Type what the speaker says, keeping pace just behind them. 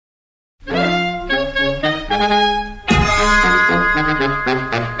Hello,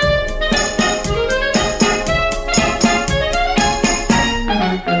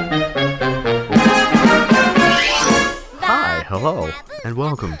 and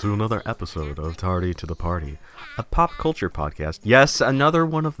welcome to another episode of Tardy to the Party, a pop culture podcast. Yes, another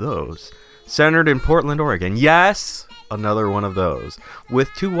one of those. Centered in Portland, Oregon. Yes, another one of those.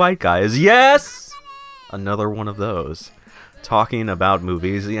 With two white guys. Yes, another one of those. Talking about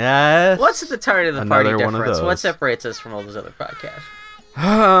movies. Yes. What's the Tardy to the Party difference? What separates us from all those other podcasts?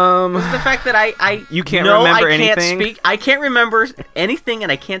 It's the fact that I you can't remember anything. I can't remember anything,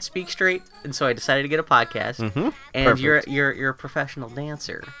 and I can't speak straight, and so I decided to get a podcast. Mm-hmm. And you're a professional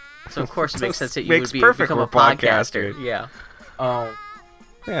dancer, so of course it makes sense that you would become a podcaster. Yeah.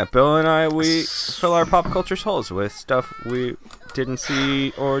 Yeah, Bill and I, we fill our pop culture's holes with stuff we didn't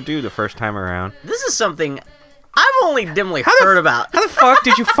see or do the first time around. This is something I've only dimly heard about. How the fuck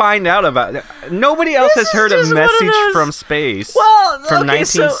did you find out about it? Nobody else has heard of Message from Space from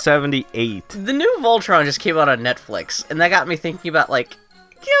 1978. So the new Voltron just came out on Netflix, and that got me thinking about, like,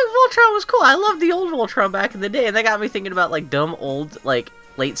 Voltron was cool. I loved the old Voltron back in the day, and that got me thinking about, like, dumb old, like,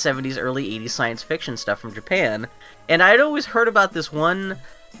 late 70s, early 80s science fiction stuff from Japan. And I'd always heard about this one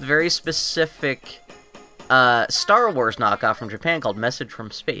very specific Star Wars knockoff from Japan called Message from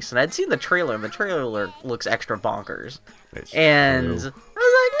Space, and I'd seen the trailer, and the trailer looks extra bonkers. And I was like,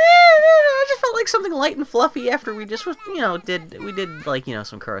 I just felt like something light and fluffy after we just, did like,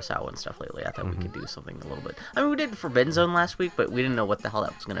 some Kurosawa and stuff lately. I thought we could do something a little bit. I mean, we did Forbidden Zone last week, but we didn't know what the hell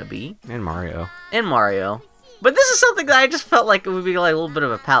that was gonna be. And Mario. But this is something that I just felt like it would be like a little bit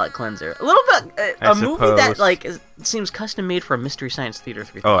of a palate cleanser. A little bit, a movie that like seems custom made for a Mystery Science Theater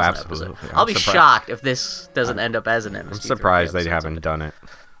 3000 Oh, absolutely. episode. I'll be shocked if this doesn't end up as an MST. I'm surprised they haven't done it.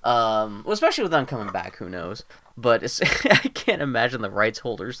 Well, especially with them coming back, who knows? But I can't imagine the rights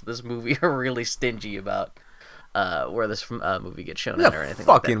holders of this movie are really stingy about where this movie gets shown at or anything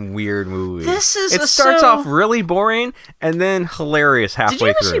like that. Fucking weird movie. It starts off really boring and then hilarious halfway through.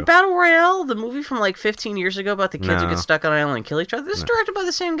 Did you ever see Battle Royale, the movie from like 15 years ago about the kids who get stuck on an island and kill each other? This is directed by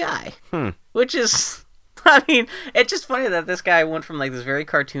the same guy. Which is, I mean, it's just funny that this guy went from like this very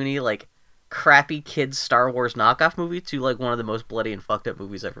cartoony, like crappy kids Star Wars knockoff movie to like one of the most bloody and fucked up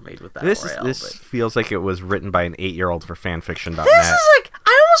movies ever made with Battle Royale. This feels like it was written by an 8-year-old for fanfiction.net. This is like,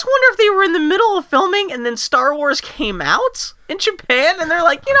 I almost wonder if they were in the middle of filming and then Star Wars came out in Japan and they're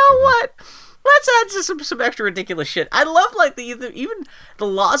like, you know what? Let's add some extra ridiculous shit. I love like even the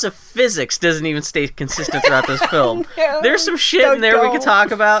laws of physics doesn't even stay consistent throughout this film. There's some shit in there we could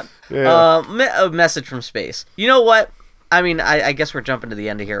talk about. Yeah. A Message from Space. You know what? I mean, I guess we're jumping to the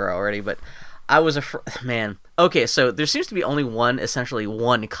end of here already, but I was man. Okay, so there seems to be only essentially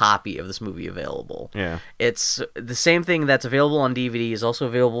one copy of this movie available. Yeah. It's the same thing that's available on DVD is also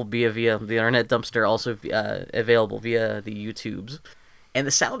available via the Internet Dumpster, also available via the YouTubes. And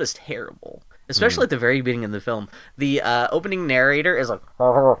the sound is terrible. Especially at the very beginning of the film. The opening narrator is like...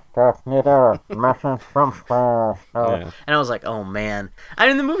 And I was like, oh man. I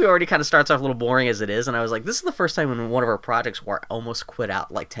mean, the movie already kind of starts off a little boring as it is, and I was like, this is the first time in one of our projects where I almost quit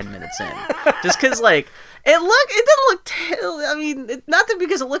out like 10 minutes in. Just because, like, it didn't look... I mean, not that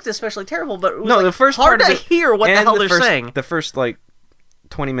because it looked especially terrible, but it was the first hard part to hear what the hell they're saying. The first, like,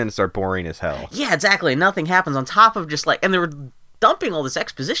 20 minutes are boring as hell. Yeah, exactly. Nothing happens on top of just, like... And they were dumping all this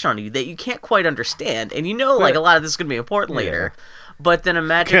exposition on you that you can't quite understand, and like a lot of this is going to be important later. But then a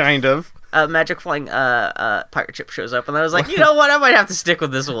magic flying pirate ship shows up, and I was like, you know what, I might have to stick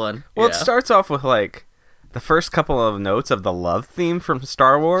with this one. Well, it starts off with like the first couple of notes of the love theme from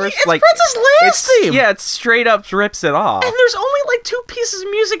Star Wars. It's like Princess Leia's theme. Yeah, it straight up rips it off. And there's only like 2 pieces of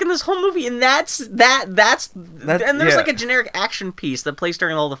music in this whole movie, and that's and there's like a generic action piece that plays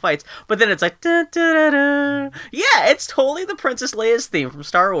during all the fights, but then it's like da, da, da, da. Yeah, it's totally the Princess Leia's theme from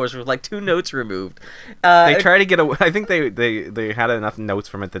Star Wars with like 2 notes removed. They try to get away. I think they had enough notes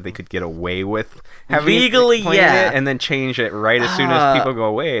from it that they could get away with having legally, it, and then change it right as soon as people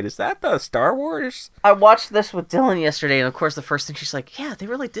go, wait, is that the Star Wars? I watched this with Dylan yesterday, and of course the first thing she's like, yeah, they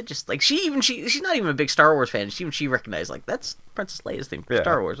really did just like she's not even a big Star Wars fan. She recognized like that's Princess Leia's theme for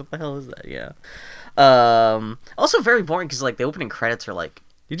Star Wars. What the hell is that? Yeah. Also very boring because like the opening credits are like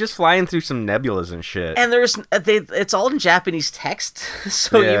you're just flying through some nebulas and shit. And it's all in Japanese text,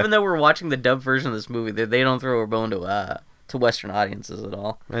 so even though we're watching the dubbed version of this movie, they don't throw a bone to Western audiences at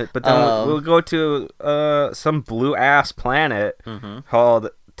all. Right, but then we'll go to some blue ass planet called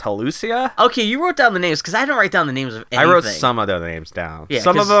Talusia? Okay, you wrote down the names, because I didn't write down the names of anything. I wrote some of their names down. Yeah,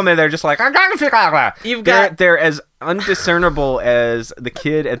 some of them, and they're just like, they're as undiscernible as the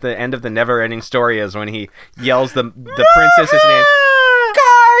kid at the end of the Never-Ending Story is when he yells the princess's name.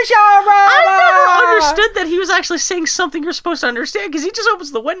 I never understood that he was actually saying something you're supposed to understand, because he just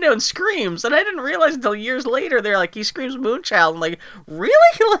opens the window and screams, and I didn't realize until years later they're like, he screams Moonchild. I'm like,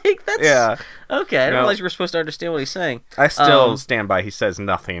 really? Like, that's... Yeah. Okay, I didn't realize you were supposed to understand what he's saying. I still stand by he says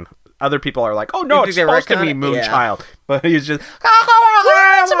nothing. Other people are like, oh no, it's supposed to be Moonchild. Yeah. But he's just...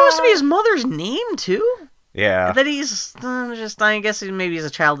 Well, it's supposed to be his mother's name, too? Yeah. That he's I guess maybe he's a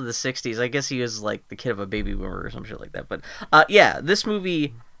child of the 60s. I guess he was like the kid of a baby boomer or some shit like that. But yeah, this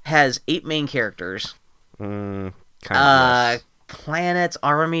movie has 8 main characters. Kind of planets,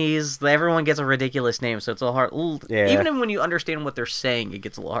 armies, everyone gets a ridiculous name, so it's a hard... Yeah. Even when you understand what they're saying, it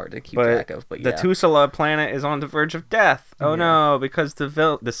gets a little hard to keep track of. But yeah. The Tusala planet is on the verge of death. Oh no, because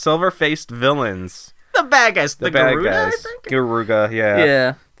the silver-faced villains... The bad guys. The bad Garuda, guys. I think? Garuga, yeah.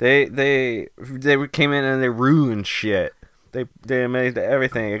 Yeah. They came in and they ruined shit. They made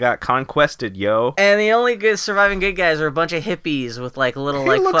everything. It got conquested, yo. And the only good surviving good guys are a bunch of hippies with like little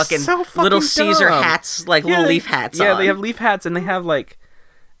fucking little Caesar dumb. hats, like little leaf hats. Yeah, on. they have leaf hats, and they have like,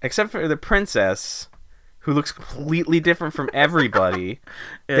 except for the princess, who looks completely different from everybody.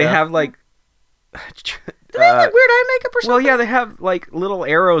 Yeah. They have like. Do they have like weird eye makeup or something? Well, yeah, they have like little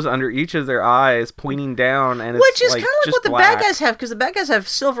arrows under each of their eyes pointing down, and it's which is like, kind of like what black. the bad guys have, because the bad guys have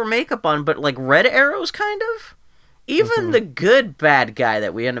silver makeup on, but like red arrows, kind of. Even the good bad guy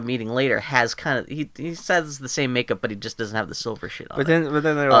that we end up meeting later has kind of he says the same makeup, but he just doesn't have the silver shit on. But then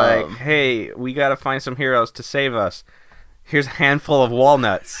they're like, hey, we gotta find some heroes to save us. Here's a handful of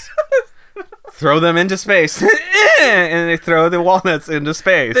walnuts. Throw them into space. And they throw the walnuts into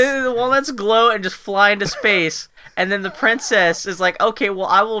space. The walnuts glow and just fly into space. And then the princess is like, okay, well,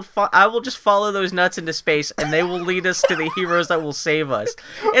 I will just follow those nuts into space, and they will lead us to the heroes that will save us.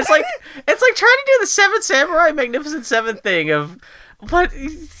 It's like trying to do the Seven Samurai Magnificent Seven thing of, but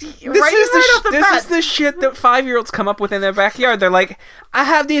This is the shit that 5-year-olds come up with in their backyard. They're like, I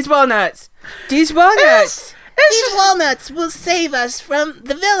have these walnuts. These walnuts. These walnuts will save us from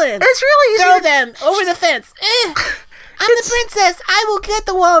the villains. It's really easy. Throw them over the fence. I'm the princess. I will get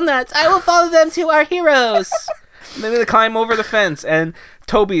the walnuts. I will follow them to our heroes. And then they climb over the fence, and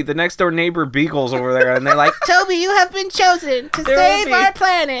Toby, the next door neighbor, beagles over there, and they're like, Toby, you have been chosen to save our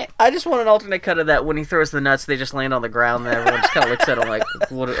planet. I just want an alternate cut of that. When he throws the nuts, they just land on the ground, and everyone just kind of looks at him like,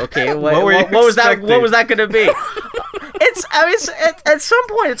 what was that? What was that going to be? At some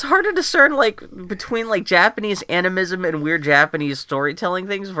point, it's hard to discern like between like Japanese animism and weird Japanese storytelling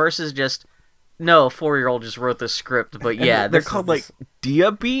things versus just, no, a 4-year-old just wrote the script, but yeah. They're called like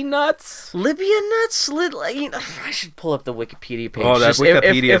Diaby nuts? Libya nuts? I should pull up the Wikipedia page. Oh, that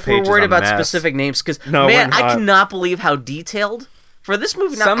Wikipedia if page we're worried is a about mess. specific names, because, No, man, we're I not. cannot believe how detailed... For this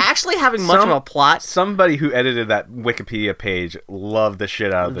movie not actually having much of a plot. Somebody who edited that Wikipedia page loved the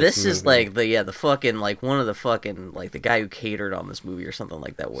shit out of this movie. Is like the fucking, like, one of the fucking, like, the guy who catered on this movie or something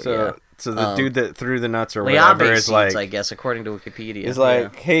like that. So the dude that threw the nuts or Liave whatever is seeds, like, I guess, according to Wikipedia. is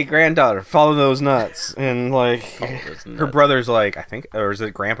like, hey, granddaughter, follow those nuts. And like, her brother's like, I think, or is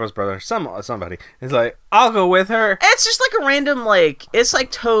it grandpa's brother? Somebody is like, I'll go with her. It's just like a random, like, it's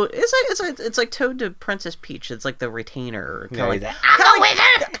like Toad. It's like Toad to Princess Peach. It's like the retainer, kind of like that. I'll go with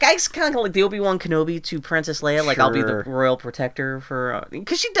her. Guys, kind of like the Obi-Wan Kenobi to Princess Leia. Like, I'll be the royal protector for,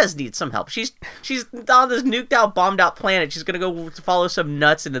 because she does need some help. She's on this nuked out, bombed out planet. She's gonna go follow some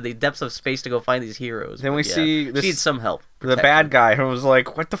nuts into the depths of space to go find these heroes. Then we see this, she needs some help. The bad guy who was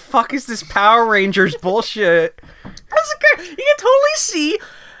like, what the fuck is this Power Rangers bullshit? You can totally see.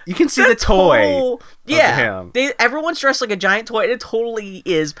 You can see the toy. Yeah, everyone's dressed like a giant toy, and it totally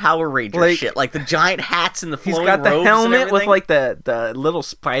is Power Ranger shit. Like the giant hats and the flowing robes. He's got the helmet with like the the little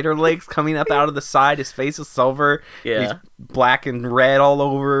spider legs coming up out of the side. His face is silver. Yeah, he's black and red all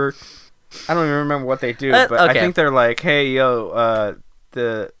over. I don't even remember what they do, but I think they're like, hey, yo,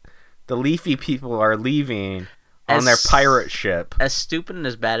 the leafy people are leaving on their pirate ship. As stupid and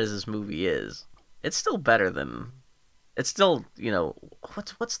as bad as this movie is, it's still better than... It's still,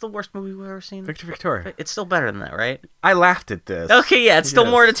 what's the worst movie we've ever seen? Victor Victoria. It's still better than that, right? I laughed at this. Okay, yeah, it's still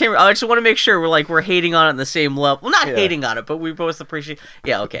more entertainment. I just want to make sure we're hating on it on the same level. Well, not hating on it, but we both appreciate...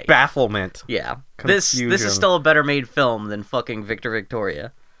 Yeah, okay. Bafflement. Yeah. Confusion. This is still a better made film than fucking Victor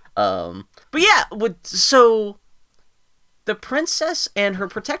Victoria. But yeah, so... The princess and her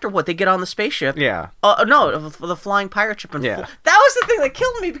protector, they get on the spaceship? Yeah. No, the flying pirate ship. That was the thing that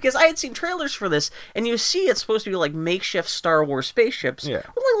killed me, because I had seen trailers for this, and you see it's supposed to be like makeshift Star Wars spaceships with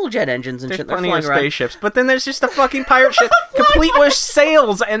like little jet engines and there's shit. Plenty They're of flying spaceships, but then there's just a fucking pirate ship complete with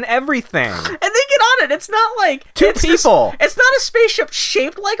sails and everything. And they get on it. It's not like Two it's people. It's not a spaceship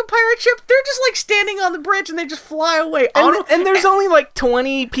shaped like a pirate ship. They're just like standing on the bridge and they just fly away. And there's only like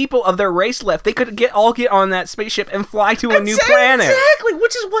 20 people of their race left. They could all get on that spaceship and fly to a new planet. Exactly,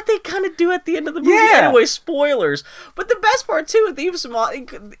 which is what they kind of do at the end of the movie. Yeah. Anyway, spoilers. But the best part too, they use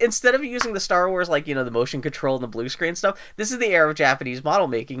instead of using the Star Wars like the motion control and the blue screen stuff. This is the era of Japanese model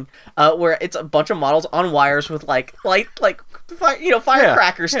making, where it's a bunch of models on wires with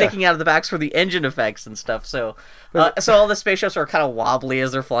firecrackers sticking out of the backs for the engine effects and stuff. So, so all the spaceships are kind of wobbly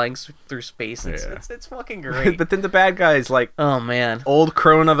as they're flying through space. It's fucking great. But then the bad guy's like, oh man, old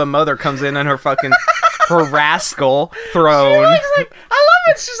crone of a mother comes in her fucking her rascal throne. I love it.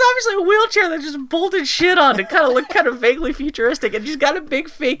 It's just obviously a wheelchair that just bolted shit on to kind of look kind of vaguely futuristic, and she's got a big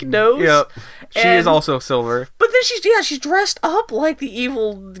fake nose. Yep. She is also silver. But then she's dressed up like the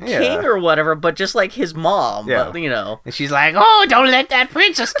evil king or whatever, but just like his mom. Yeah. But, and she's like, "Oh, don't let that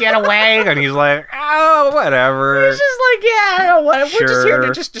princess get away." And he's like, "Oh, whatever." He's just like, "Yeah, I don't know what. We're just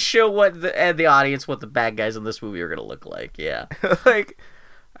here Sure. to show what the audience what the bad guys in this movie are gonna look like." Yeah. Like,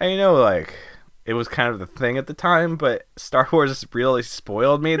 I know, like, it was kind of the thing at the time, but Star Wars really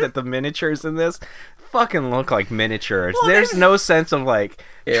spoiled me that the miniatures in this fucking look like miniatures. Well, there's no sense of like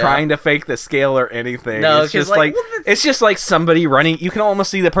trying to fake the scale or anything. No, it's just 'cause, like, well, it's just like somebody running. You can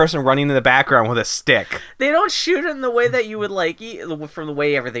almost see the person running in the background with a stick. They don't shoot it in the way that you would like from the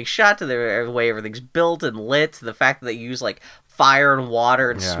way everything's shot to the way everything's built and lit to the fact that they use like fire and water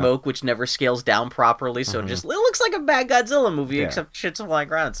and smoke, which never scales down properly. So it looks like a bad Godzilla movie, except shit's flying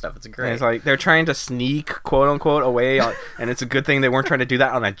around and stuff. It's great. And it's like they're trying to sneak, quote unquote, away, and it's a good thing they weren't trying to do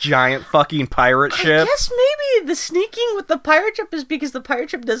that on a giant fucking pirate ship. I guess maybe the sneaking with the pirate ship is because the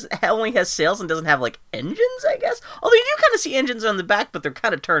pirate ship only has sails and doesn't have like engines. I guess, although you do kind of see engines on the back, but they're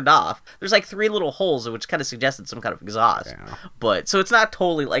kind of turned off. There's like 3 little holes, which kind of suggested some kind of exhaust. Yeah. But so it's not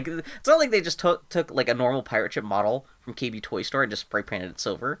totally like it's not like they just took like a normal pirate ship model from KB Toy Store and just spray painted it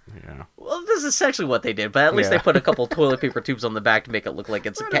silver. Yeah. Well, this is essentially what they did, but at least they put a couple toilet paper tubes on the back to make it look like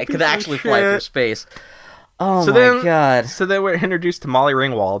it could actually fly through space. Oh my god. So then we're introduced to Molly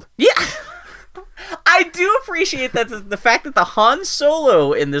Ringwald. Yeah. I do appreciate that the fact that the Han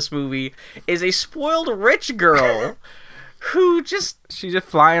Solo in this movie is a spoiled rich girl who she's just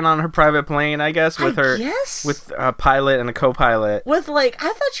flying on her private plane, I guess, with with a pilot and a co-pilot. With like, I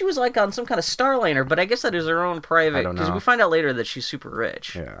thought she was like on some kind of Starliner, but I guess that is her own private. I don't know. Because we find out later that she's super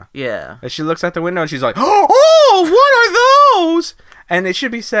rich. Yeah. Yeah. And she looks out the window and she's like, "Oh, what are those?" And it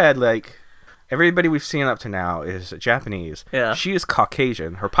should be said, like, everybody we've seen up to now is Japanese. Yeah. She is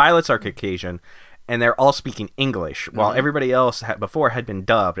Caucasian. Her pilots are Caucasian. And they're all speaking English, while everybody else before had been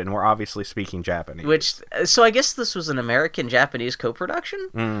dubbed, and we're obviously speaking Japanese. So I guess this was an American-Japanese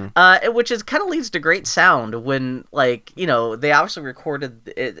co-production, which is kind of leads to great sound when, like, they obviously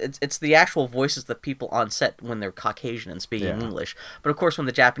recorded it's the actual voices of people on set when they're Caucasian and speaking English. But of course, when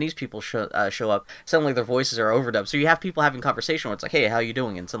the Japanese people show up, suddenly their voices are overdubbed. So you have people having conversation where it's like, "Hey, how you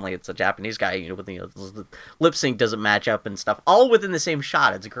doing?" And suddenly it's a Japanese guy, with the lip sync doesn't match up and stuff, all within the same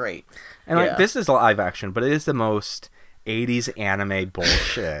shot. It's great. And like, this is live action, but it is the most 80s anime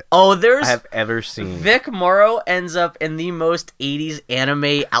bullshit I have ever seen. Vic Morrow ends up in the most 80s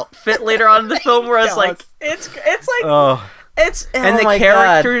anime outfit later on in the film, where it's like it's like and the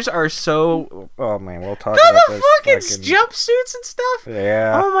characters are so. Oh man, we'll talk about the this. fucking jumpsuits and stuff.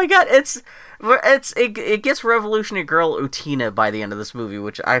 Yeah. Oh my god, it gets Revolutionary Girl Utina by the end of this movie,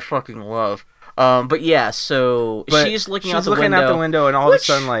 which I fucking love. But yeah, so she's looking out the window, and all of a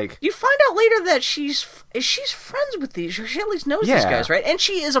sudden, like, you find out later that she's friends with these. She at least knows these guys, right? And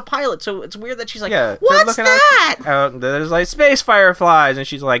she is a pilot, so it's weird that she's like, "What's that?" There's like space fireflies, and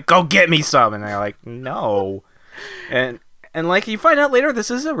she's like, "Go get me some," and they're like, "No," and like you find out later, this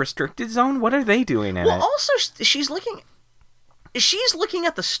is a restricted zone. What are they doing in it? Well, also she's looking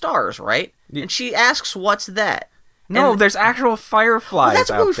at the stars, right? And she asks, "What's that?" No, there's actual fireflies. Well, that's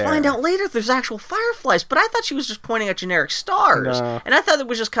out what we there. find out later. There's actual fireflies, but I thought she was just pointing at generic stars, and I thought it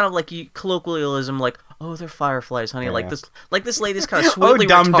was just kind of like colloquialism, like, "Oh, they're fireflies, honey." Like this lady's kind of sweetly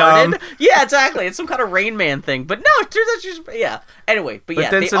retarded. Dumb. Yeah, exactly. It's some kind of Rain Man thing, but no, it turns out she's Anyway, but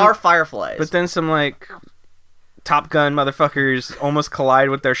they are fireflies. But then some like Top Gun motherfuckers almost collide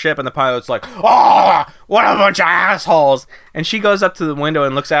with their ship, and the pilot's like, "Oh, what a bunch of assholes!" And she goes up to the window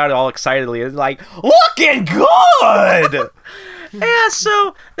and looks out all excitedly, and is like, "Looking good." Yeah,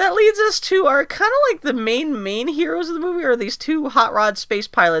 so that leads us to our kind of like the main heroes of the movie are these 2 hot rod space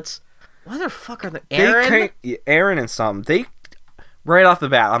pilots. What the fuck are they? Aaron Aaron and something. right off the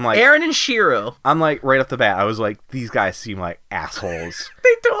bat, I'm like, Aaron and Shiro. right off the bat, I was like, these guys seem like assholes.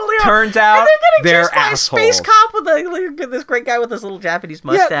 They totally are. Turns out and they're they're getting chased by a space assholes. cop with this great guy with this little Japanese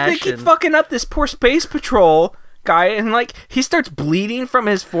mustache. Yeah, they keep and... fucking up this poor space patrol guy, and like he starts bleeding from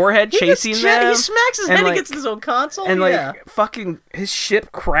his forehead, chasing them. He smacks his and, head like, against his own console. and yeah. like fucking his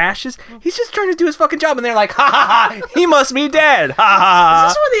ship crashes. He's just trying to do his fucking job, and they're like, ha ha ha, he must be dead. Ha ha ha.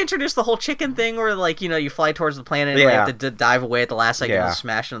 Is this where they introduced the whole chicken thing, where like you fly towards the planet and you have to dive away at the last second and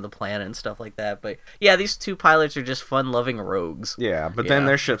smash into the planet and stuff like that? But yeah, these two pilots are just fun-loving rogues. Yeah, but then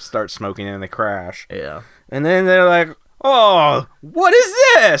their ships start smoking and they crash. Yeah. And then they're like, oh, what is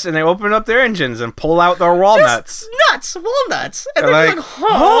this? And they open up their engines and pull out their walnuts. Walnuts. And They're they're like, huh?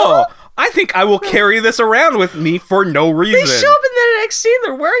 oh, I think I will carry this around with me for no reason. They show up in the next scene,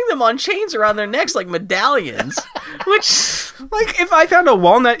 they're wearing them on chains around their necks like medallions. Which... Like, if I found a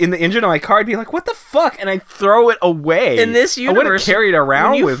walnut in the engine of my car, I'd be like, what the fuck? And I'd throw it away. In this universe, I wouldn't carry it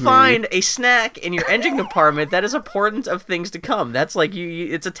around when with you find a snack in your engine compartment, that is a portent of things to come. That's like,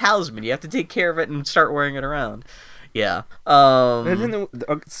 it's a talisman. You have to take care of it and start wearing it around. Yeah. And then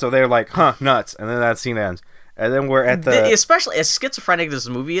so they're like, huh, nuts. And then that scene ends. And then we're at the... Especially as schizophrenic this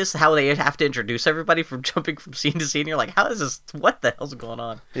movie is, how they have to introduce everybody from jumping from scene to scene. You're like, how is this... What the hell's going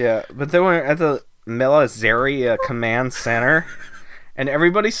on? Yeah, but then we're at the Melazaria Command Center, and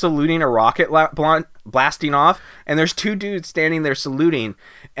everybody's saluting a rocket blasting off, and there's two dudes standing there saluting,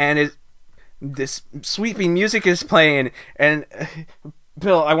 and this sweeping music is playing, and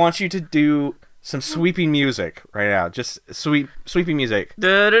Bill, I want you to do some sweeping music right now. Just sweeping music. You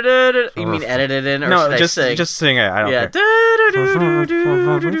mean edit it in, or no, should just I sing? just sing it. I don't care.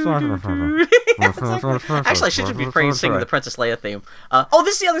 Actually, I should just be singing the Princess Leia theme.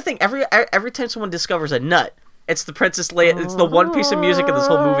 This is the other thing. Every time someone discovers a nut, it's the Princess Leia. It's the one piece of music in this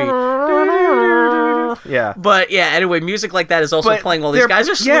whole movie. Yeah. But yeah, anyway, music like that is also playing while these guys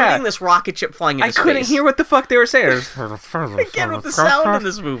are saluting this rocket ship flying into space. I couldn't hear what the fuck they were saying. Again with the sound in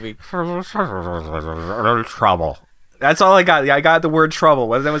this movie. Trouble. That's all I got. I got the word trouble.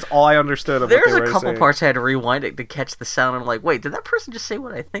 That was all I understood of There's what they were a couple saying. parts I had to rewind it to catch the sound. And I'm like, wait, did that person just say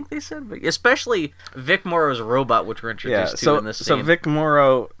what I think they said? But especially Vic Morrow's robot, which we're introduced to in this scene. So Vic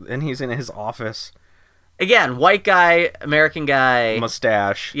Morrow, and he's in his office. Again, white guy, American guy.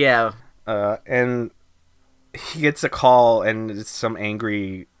 Mustache. Yeah. And he gets a call, and it's some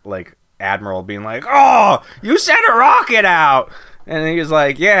angry, like, admiral being like, oh, you sent a rocket out! And he was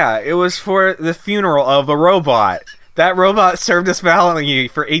like, yeah, it was for the funeral of a robot. That robot served us valiantly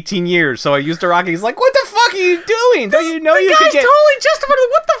for 18 years, so I used a rocket. He's like, what the fuck are you doing? Don't you know you could get... totally justified.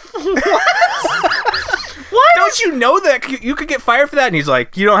 What the what? Why Don't you know that you could get fired for that? And he's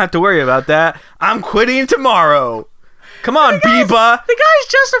like, you don't have to worry about that. I'm quitting tomorrow. Come on, Biba. The guy's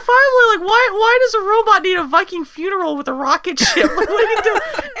justifiably like, why does a robot need a Viking funeral with a rocket ship? Like, what are you doing?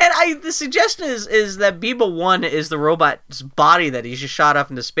 And the suggestion is that Biba 1 is the robot's body that he's just shot off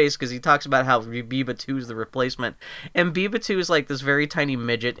into space, because he talks about how Biba 2 is the replacement. And Biba 2 is like this very tiny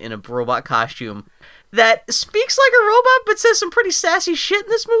midget in a robot costume that speaks like a robot but says some pretty sassy shit in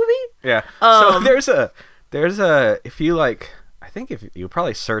this movie. Yeah. So there's a if you like, I think if you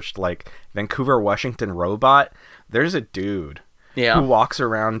probably searched like Vancouver, Washington robot, there's a dude who walks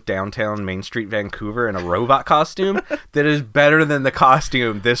around downtown Main Street, Vancouver in a robot costume that is better than the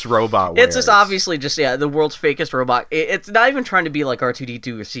costume this robot wears. It's just obviously just, the world's fakest robot. It's not even trying to be like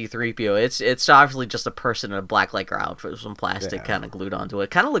R2-D2 or C-3PO. It's obviously just a person in a black Lycra outfit with some plastic kind of glued onto it.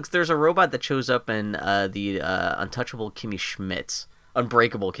 Kind of looks, there's a robot that shows up in the Untouchable Kimmy Schmidt.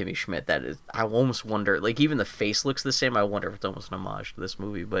 Unbreakable Kimmy Schmidt. That is, I almost wonder, like, even the face looks the same. I wonder if it's almost an homage to this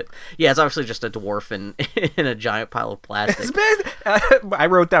movie. But yeah, it's obviously just a dwarf in a giant pile of plastic. I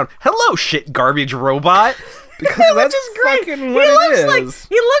wrote down, hello, shit garbage robot. Because that's is great. fucking what it is.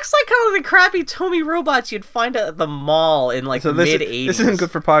 He looks like kind of the crappy Tomy robots you'd find at the mall in like mid-80s. This isn't good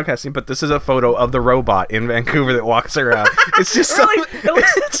for podcasting, but this is a photo of the robot in Vancouver that walks around. It's just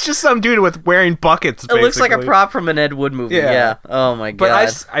it's just some dude with wearing buckets. It looks like a prop from an Ed Wood movie. Yeah. Oh my god.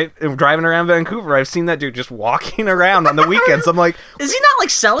 But I'm driving around Vancouver. I've seen that dude just walking around on the weekends. I'm like, is he not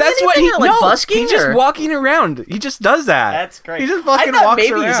like selling that's anything? What busking? He's just walking around. He just does that. That's great. He just fucking I thought walks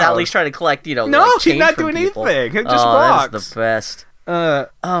maybe around. he's at least trying to collect, No, like, he's not from doing people. anything. He just walks. That's the best. Oh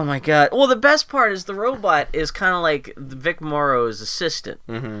my god. Well, the best part is the robot is kind of like Vic Morrow's assistant.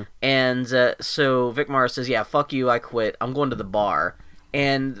 Mm-hmm. And so Vic Morrow says, yeah, fuck you, I quit. I'm going to the bar.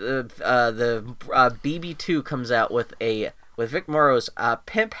 And the BB2 comes out with Vic Morrow's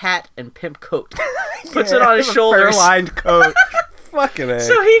pimp hat and pimp coat. Puts it on his shoulders. Fur-lined coat. Fucking A.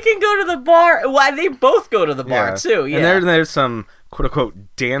 So he can go to the bar. Well, they both go to the bar, too. Yeah. And there's some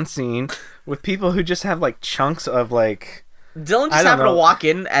quote-unquote dancing with people who just have, like, chunks of, like, Dylan I just don't happened to know. walk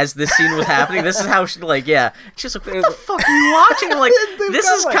in as this scene was happening. This is how she, like, yeah. She's like, what the fuck are you watching? I'm like, this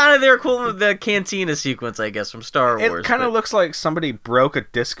got, is like- kind of their equivalent of the Cantina sequence, I guess, from Star Wars. It kind of but- looks like somebody broke a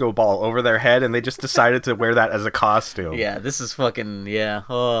disco ball over their head and they just decided to wear that as a costume. Yeah, this is fucking, yeah.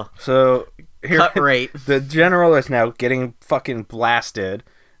 Oh, So here, cut rate. the general is now getting fucking blasted,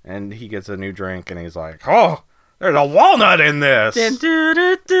 and he gets a new drink, and he's like, "Oh, there's a walnut in this." He's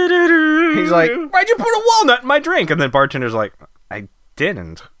like, "Why'd you put a walnut in my drink?" And then bartender's like, "I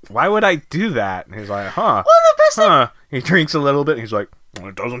didn't. Why would I do that?" And he's like, "Huh." Well, the best thing, Huh. He drinks a little bit, and he's like, "Well,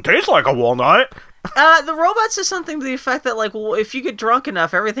 it doesn't taste like a walnut." the robot says something to the effect that, like, well, if you get drunk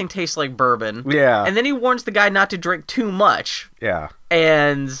enough, everything tastes like bourbon. Yeah. And then he warns the guy not to drink too much. Yeah.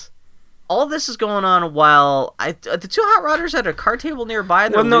 And all this is going on while the two hot rodders at a card table nearby,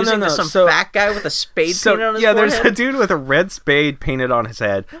 and they're Well, no, losing no, to no. some So- fat guy with a spade painted on his yeah, forehead. there's a dude with a red spade painted on his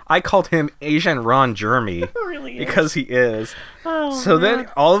head. I called him Asian Ron Jeremy really is. because he is. Oh, So then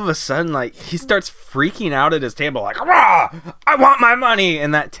all of a sudden, like, he starts freaking out at his table, like, "Rah! I want my money!"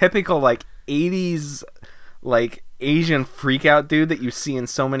 And that typical, like, 80s, like, Asian freakout dude that you see in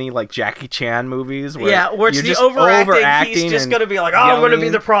so many, like, Jackie Chan movies. Where yeah, where it's you're the just overacting. He's just and gonna be like, "Oh, I'm gonna be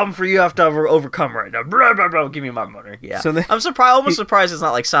yelling. the problem for you. Have to overcome right now. Blah blah blah. Give me my money." Yeah. So then- I'm surprised. Almost surprised it's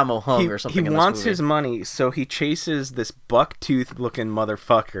not like Sammo Hung or something. He in this wants movie. his money, so he chases this buck-tooth looking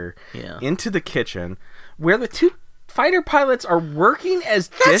motherfucker Yeah. into the kitchen, where the two fighter pilots are working as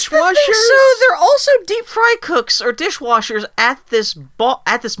That's the dishwashers. thing. So they're also deep fry cooks or dishwashers at this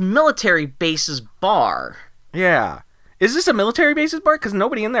military base's bar. Yeah. Is this a military bases bar? Because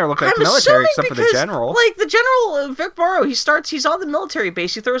nobody in there looked like I'm military assuming except for the because, general. Like the general, Vic Morrow, he's on the military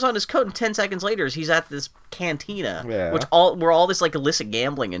base. He throws on his coat, and 10 seconds later, he's at this cantina, Yeah. where all this like illicit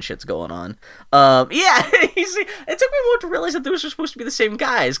gambling and shit's going on. Yeah, it took me a moment to realize that those were supposed to be the same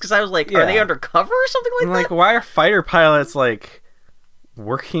guys because I was like, are they Yeah. undercover or something like I'm that? like, why are fighter pilots like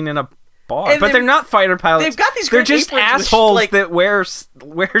working in a bar? And But they're they've- not fighter pilots. they've got these They're great just aprons with, assholes like- that wear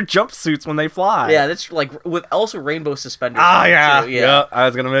jumpsuits when they fly. Yeah, that's like with also rainbow suspenders. Ah, too, yeah. yeah. I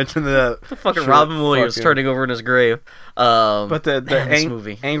was gonna mention the Fucking short Robin Williams fucking- turning over in his grave. But the man, this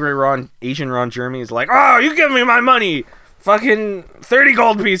movie. angry Asian Ron Jeremy is like, "Oh, you give me my money, fucking 30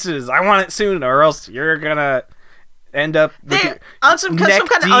 gold pieces. I want it soon, or else you're gonna end up with your on some kind neck of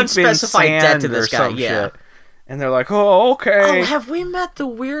deep in unspecified debt to sand this or guy. some Yeah. shit." And they're like, "Oh, okay." Oh, have we met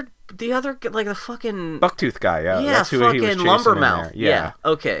the other like the fucking Bucktooth guy, yeah, yeah, that's who fucking he was chasing in Lumbermouth. there. Yeah.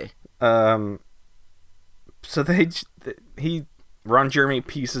 Okay. So Ron Jeremy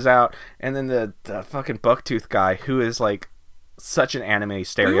pieces out, and then the fucking Bucktooth guy, who is like such an anime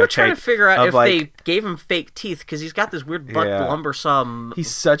stereotype. We were trying to figure out of, if like, they gave him fake teeth because he's got this weird butt Yeah. lumbersome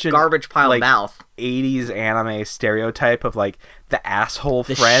he's such a garbage pile like, mouth. 80s anime stereotype of like the asshole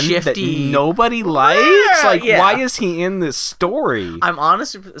The friend shifty- that nobody likes. Yeah, Like, yeah. why is he in this story? I'm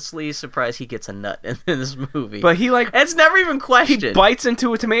honestly surprised he gets a nut in this movie. But he like it's never even he questioned. bites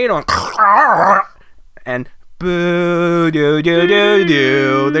into a tomato and boo doo doo doo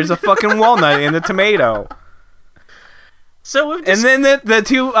doo. There's a fucking walnut in the tomato. So we've And just, then the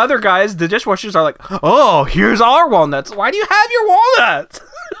two other guys, the dishwashers, are like, "Oh, here's our walnuts. Why do you have your walnuts?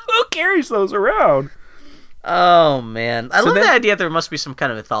 Who carries those around?" oh man, I So love then- the idea that there must be some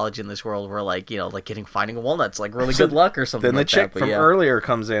kind of mythology in this world where like like finding a walnut's like really So good luck or something. Then the like chick that, but from yeah. earlier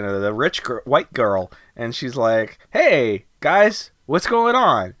comes in, the rich white girl, and she's like, "Hey guys, what's going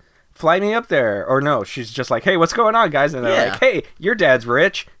on? Fly me up there." Or no, she's just like, "Hey, what's going on, guys?" And they're Yeah. like, "Hey, your dad's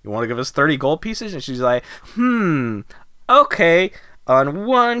rich. You want to give us 30 gold pieces?" And she's like, "Okay, on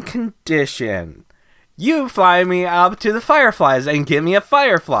one condition. You fly me up to the fireflies and give me a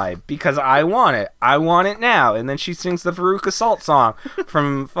firefly because I want it. I want it now." And then she sings the Veruca Salt song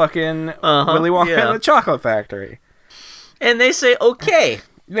from fucking Willy Wonka yeah. and the Chocolate Factory. And they say okay.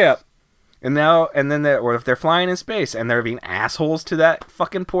 Yeah. And then or if they're flying in space and they're being assholes to that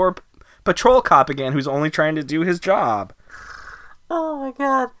fucking poor patrol cop again who's only trying to do his job. Oh my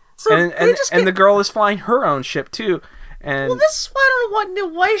god. So And they just the girl is flying her own ship too. And well, this is why I don't know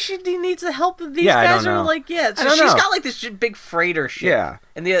why she needs the help of these Yeah, I guys. don't Are know. like, yeah, so I don't she's know. got like this big freighter ship. Yeah.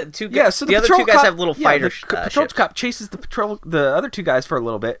 And the two guys, yeah, so the other patrol two guys cop- have little yeah, fighter the patrol ships. cop chases the other two guys for a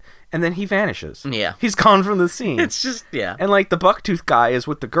little bit and then he vanishes. Yeah. He's gone from the scene. It's just yeah. And like the Bucktooth guy is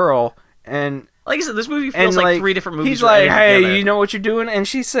with the girl and Like I said, this movie feels and like three different movies. He's were like, edited "Hey, together. you know what you're doing?" And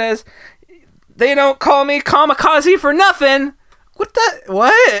she says, "They don't call me kamikaze for nothing." What the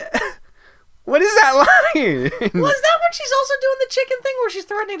what? What is that line? Was that when she's also doing the chicken thing where she's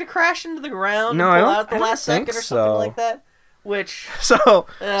threatening to crash into the ground No, and I pull don't- out the I don't last think second or something so. like that? Which So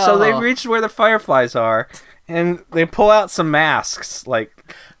they've Oh. reached where the fireflies are, and they pull out some masks, like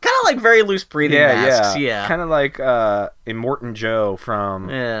Kind of like very loose breathing masks. Yeah. kind of like Immortan Joe from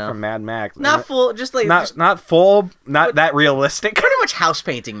Mad Max. Not full, just like not full, not that realistic. pretty much house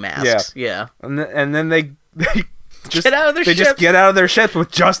painting masks. Yeah. And then they just Get out of their they just ships. get out of their ships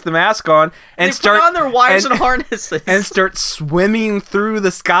with just the mask on and They start put on their wires and harnesses. and start swimming through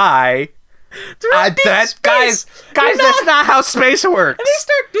the sky. Through deep Guys, space. that's not how space works.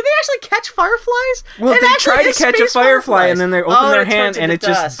 And do they actually catch fireflies? Well, It they actually try to is catch a space firefly, fireflies. and then they open Oh, their it turns hand, and into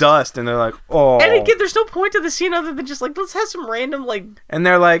it's just dust, and they're like, oh. And again, there's no point to the scene other than just like, let's have some random, like... And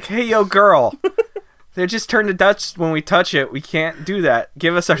they're like, hey, yo, girl. They just turned to dust when we touch it. We can't do that.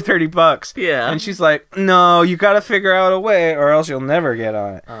 Give us our $30. Yeah. And she's like, no, you got to figure out a way, or else you'll never get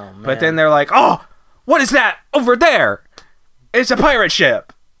on it. Oh, man. But then they're like, oh, what is that over there? It's a pirate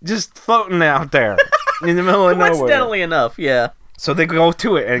ship. Just floating out there in the middle of nowhere. Coincidentally enough, yeah. So they go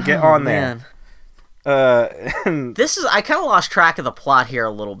to it and get on there. Man. I kind of lost track of the plot here a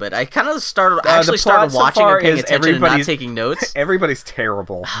little bit. I kind of started plot started so watching far and paying is attention and not everybody's- taking notes. Everybody's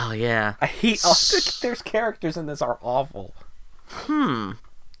terrible. Oh yeah. I hate there's characters in this are awful. Hmm.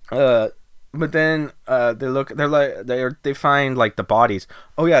 But then they find like the bodies.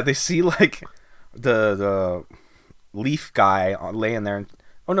 Oh yeah, they see like the leaf guy laying there.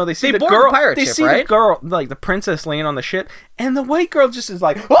 Oh no, they see They the board girl. the pirate They ship, see right? the girl, like the princess, laying on the ship, and the white girl just is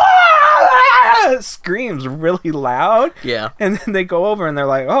like "Ah!" screams really loud. Yeah. And then they go over and they're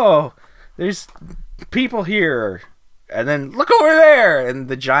like, "Oh, there's people here," and then look over there, and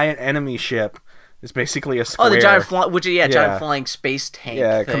the giant enemy ship is basically a square. Oh, the giant giant flying space tank.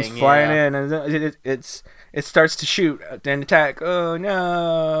 Yeah, it thing. comes flying in, and then it starts to shoot and attack. Oh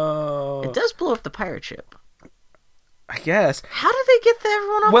no! It does blow up the pirate ship. I guess. How did they get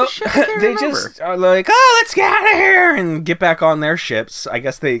everyone off Well, the ship? I can't they remember. just are like, "Oh, let's get out of here!" and get back on their ships. I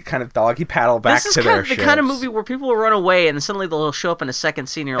guess they kind of doggy paddle back This to is their kind of the ships. kind of movie where people will run away and suddenly they'll show up in a second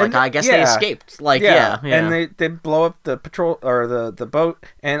scene and you're like, And I guess they yeah. escaped. Like, yeah. And they blow up the patrol or the boat,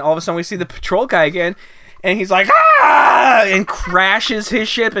 and all of a sudden we see the patrol guy again, and he's like, ah, and crashes his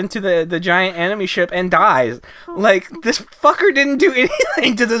ship into the giant enemy ship and dies. Like, this fucker didn't do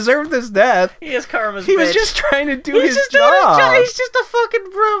anything to deserve this death. He is karma's He was bitch. just trying to do He's his just doing job. his job. He's just a fucking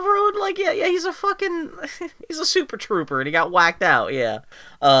road. Like, yeah, he's a fucking, he's a super trooper, and he got whacked out. Yeah.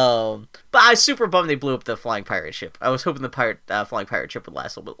 But I was super bummed they blew up the flying pirate ship. I was hoping the flying pirate ship would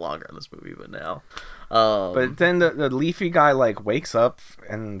last a little bit longer in this movie, but no. But then the leafy guy like wakes up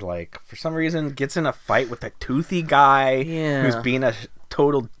and like for some reason gets in a fight with the toothy guy who's being a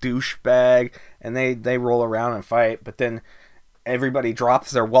total douchebag, and they roll around and fight. But then everybody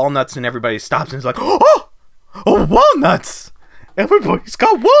drops their walnuts and everybody stops and is like, oh walnuts! Everybody's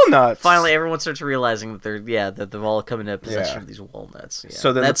got walnuts. Finally, everyone starts realizing that they've all come into possession of these walnuts. Yeah.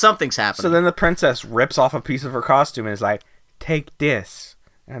 So then that something's happening. So then the princess rips off a piece of her costume and is like, take this,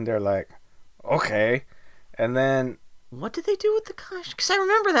 and they're like, okay. And then what did they do with the costume? Because I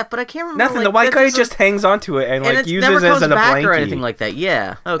remember that, but I can't remember. nothing. Like, the white that guy doesn't- just hangs onto it and like it uses never it as comes a back blankie or anything like that.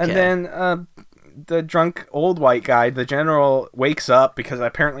 Yeah. Okay. And then the drunk old white guy, the general, wakes up because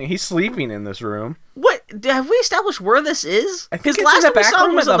apparently he's sleeping in this room. What have we established where this is? I think Because it's last in the time we back saw him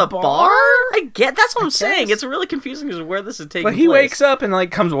room was of in the the bar. bar? I get that's what I'm saying. guess. It's really confusing as to where this is taking But he place. wakes up and like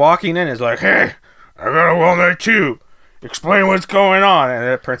comes walking in and is like, hey, I got a walnut too. Explain what's going on.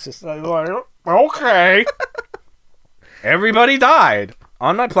 And the princess is like, okay. Everybody died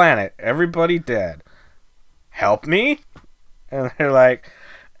on my planet. Everybody dead. Help me? And they're like,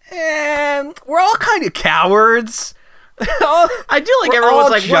 we're all kind of cowards. I do like We're everyone's all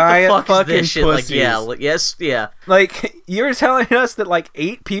like, what the giant fuck is fucking this shit? Like, pussies. yeah, yes, yeah. Like, you're telling us that like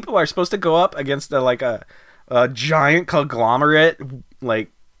 8 people are supposed to go up against a giant conglomerate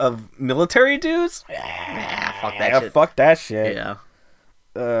like of military dudes? Yeah, fuck that shit. Fuck that shit. Yeah.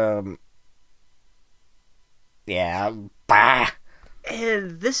 Yeah. Bah.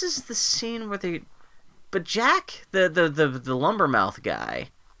 And this is the scene where but Jack, the lumbermouth guy,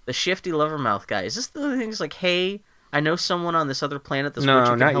 the shifty lumbermouth guy, is this the thing that's like, hey, I know someone on this other planet that's No, rich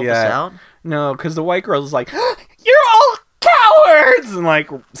who can not help yet. us out? No, because the white girl is like, you're all cowards, and like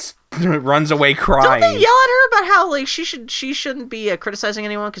runs away Don't crying. they yell at her about how like she shouldn't be criticizing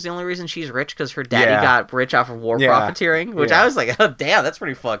anyone because the only reason she's rich because her daddy Yeah. got rich off of war Yeah. profiteering? Which Yeah. I was like, oh damn, that's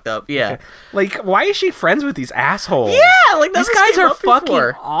pretty fucked up. Yeah, Like, why is she friends with these assholes? yeah, like These this guys came are up fucking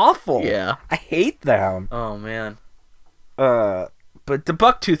before. awful. Yeah. I hate them. Oh man. But the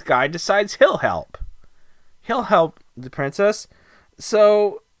bucktooth guy decides he'll help. He'll help the princess.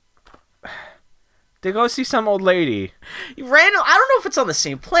 So they go see some old lady. Random. I don't know if it's on the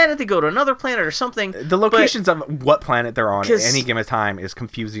same planet. They go to another planet or something. The locations of what planet they're on at 'Cause- any given time is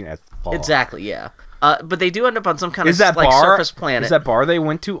confusing as fuck. Exactly. Yeah. But they do end up on some kind Is of that like bar? surface planet. Is that bar they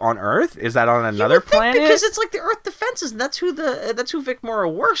went to on Earth? Is that on You another would think planet? because it's like the Earth defenses, and that's who Vic Morrow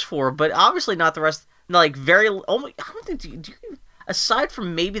works for. But obviously not the rest. Like very. Only, I don't think. Do you, aside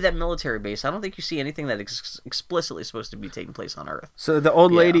from maybe that military base, I don't think you see anything that is explicitly supposed to be taking place on Earth. So the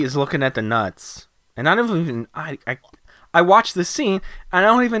old lady is looking at the nuts, and I don't even. I watched the scene, and I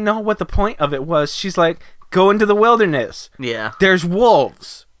don't even know what the point of it was. She's like, "Go into the wilderness. Yeah. There's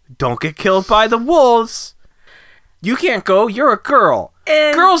wolves. Don't get killed by the wolves. You can't go. You're a girl.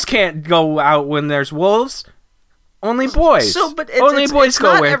 And- Girls can't go out when there's wolves. Only boys. So, but only boys it's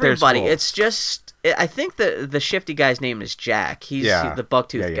go not where everybody. there's wolves. It's just I think the shifty guy's name is Jack. He's the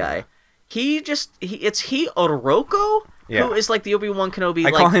bucktooth guy. He Oroko, Yeah. who is like the Obi-Wan Kenobi.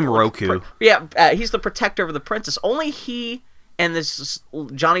 I call him Roku. He's the protector of the princess. Only he and this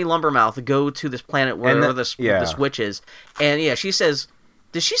Johnny Lumbermouth go to this planet wherever this witch is, and she says.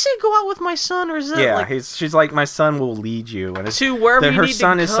 Did she say go out with my son, or is that like... she's like, my son will lead you. And it's, to wherever you her need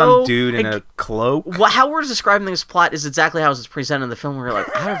son to is go, some dude in a cloak. How we're describing this plot is exactly how it's presented in the film. We're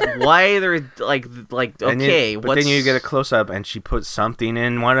like, why they're like okay, but then you get a close up, and she puts something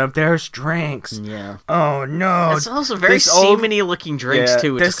in one of their drinks. Yeah. Oh no! It's also very semen-y looking drinks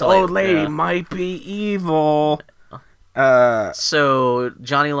too. This old lady might be evil. So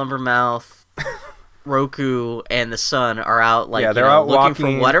Johnny Lumbermouth, Roku, and the son are out they're out looking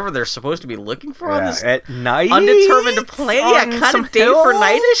walking for whatever they're supposed to be looking for on this at night, undetermined planet, kind of day for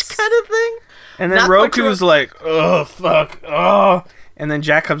nightish kind of thing. And then Roku's like, oh fuck, oh, and then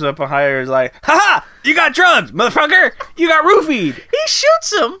Jack comes up behind her and is like, haha, you got drugs, motherfucker, you got roofied. He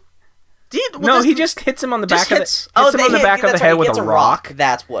shoots him. He just hits him on the back of the head with a rock.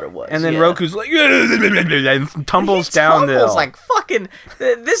 That's what it was. And then Roku's like, and tumbles down the hill. Like fucking.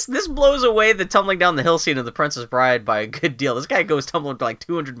 This blows away the tumbling down the hill scene of The Princess Bride by a good deal. This guy goes tumbling to like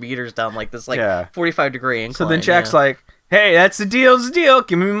 200 meters down like this 45-degree incline. So then Jack's like, hey, that's the deal.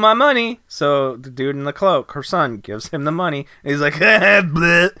 Give me my money. So the dude in the cloak, her son, gives him the money. And he's like,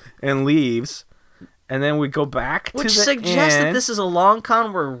 bleh, and leaves. And then we go back to Which the suggests end. that this is a long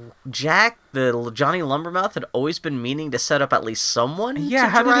con where Jack, the Johnny Lumbermouth, had always been meaning to set up at least someone to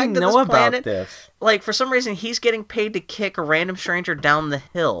how did he drag to know this about planet. this? Like, for some reason, he's getting paid to kick a random stranger down the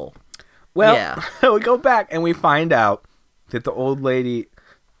hill. Well, we go back and we find out that the old lady,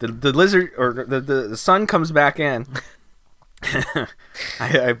 the lizard, or the son comes back in.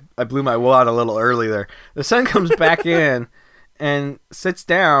 I blew my wad a little early there. The son comes back in and sits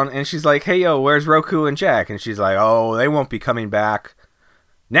down, and she's like, hey, yo, where's Roku and Jack? And she's like, oh, they won't be coming back.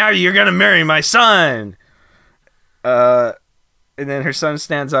 Now you're going to marry my son. And then her son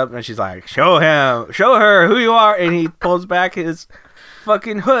stands up, and she's like, show her who you are. And he pulls back his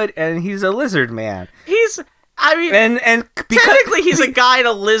fucking hood, and he's a lizard man. And because, technically he's a guy in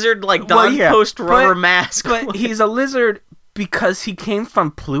a lizard, like, post rubber mask. But he's a lizard because he came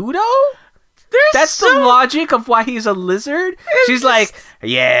from Pluto? That's the logic of why he's a lizard? She's like,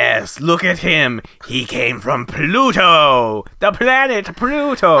 yes, look at him. He came from Pluto. The planet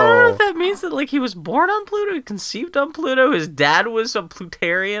Pluto. I don't know if that means that, like, he was born on Pluto, conceived on Pluto, his dad was a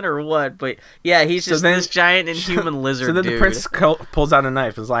Plutarian or what, but yeah, he's just this giant inhuman lizard dude. So then the princess pulls out a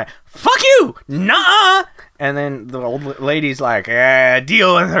knife and is like, fuck you! Nuh-uh! And then the old lady's like,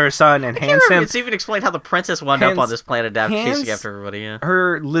 deal with her son, and hands him... It's even explained how the princess wound up on this planet chasing after everybody,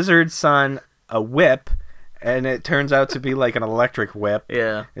 her lizard son a whip, and it turns out to be like an electric whip.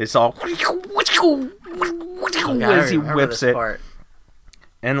 Yeah. It's all as he whips it.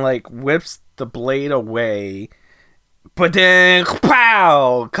 And like whips the blade away. But then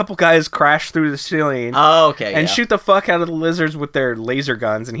pow! A couple guys crash through the ceiling. Oh, okay. And shoot the fuck out of the lizards with their laser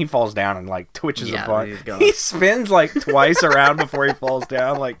guns, and he falls down and like twitches a bunch. He spins like twice around before he falls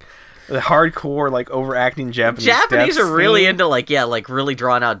down, like the hardcore, like overacting Japanese are really into like really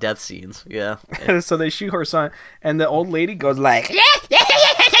drawn out death scenes. Yeah. So they shoot her son, and the old lady goes like,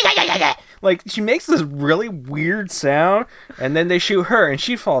 like she makes this really weird sound, and then they shoot her, and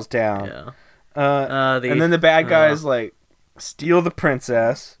she falls down. Yeah. And then the bad guys like steal the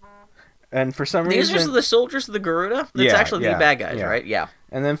princess, and for some reason these are the soldiers of the Garuda. That's actually the bad guys, right? Yeah.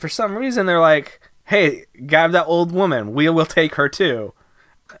 And then for some reason they're like, "Hey, grab that old woman. We will take her too."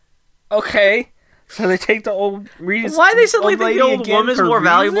 Okay. So they take the old reason. Why they suddenly think the old woman is more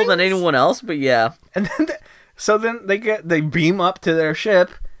valuable than anyone else? But yeah. And then they beam up to their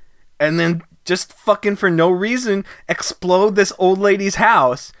ship, and then just fucking for no reason explode this old lady's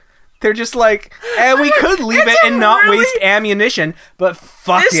house. They're just like, we could leave it and not waste ammunition, but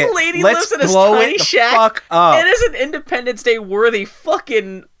fuck it. This lady Let's lives in a blow tiny it the shack. fuck up. It is an Independence Day worthy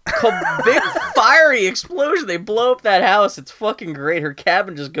fucking big fiery explosion. They blow up that house. It's fucking great. Her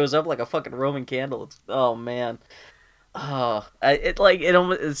cabin just goes up like a fucking Roman candle. Oh man. Oh,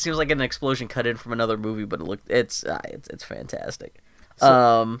 it seems like an explosion cut in from another movie, but it's fantastic.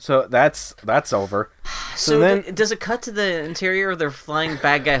 So that's over. So then, does it cut to the interior of their flying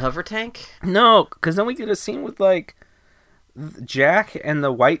bad guy hover tank? No, because then we get a scene with like Jack and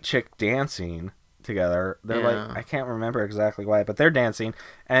the white chick dancing together. They're like, I can't remember exactly why, but they're dancing,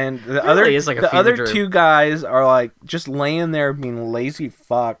 and the other two guys are like just laying there being lazy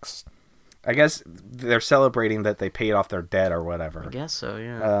fucks. I guess they're celebrating that they paid off their debt or whatever. I guess so,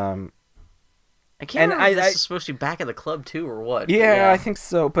 yeah. I can't remember if this is supposed to be back at the club too, or what. Yeah, I think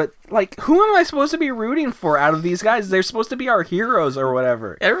so. But, like, who am I supposed to be rooting for out of these guys? They're supposed to be our heroes or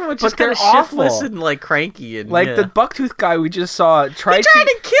whatever. Everyone's just kind of shiftless and, like, cranky. And, like, the bucktooth guy we just saw tried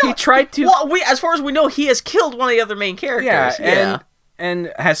to kill... He tried to... Well, as far as we know, he has killed one of the other main characters. Yeah,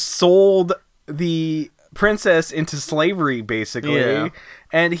 and has sold the princess into slavery, basically. Yeah.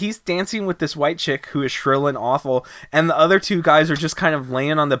 And he's dancing with this white chick who is shrill and awful, and the other two guys are just kind of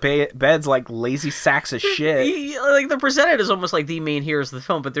laying on the beds like lazy sacks of shit. Like, they're presented as almost like the main heroes of the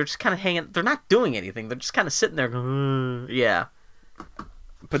film, but they're just kind of hanging. They're not doing anything. They're just kind of sitting there going, yeah.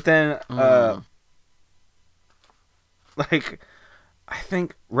 But then, like, I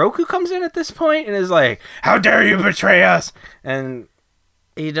think Roku comes in at this point and is like, "How dare you betray us?" And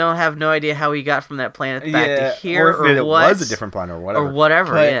you don't have no idea how he got from that planet back to here, or if it was a different planet, or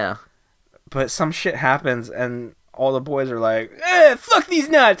whatever. Yeah. But some shit happens, and all the boys are like, "Fuck these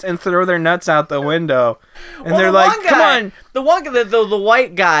nuts!" and throw their nuts out the window. And they're like, "Come on!" The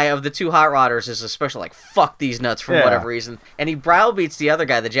white guy of the two hot rodders is especially like, "Fuck these nuts" for whatever reason, and he browbeats the other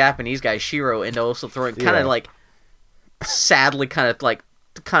guy, the Japanese guy Shiro, into also throwing kind of like sadly kind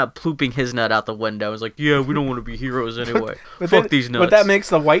of plooping his nut out the window. It's like, yeah, we don't want to be heroes anyway. Fuck these nuts. But that makes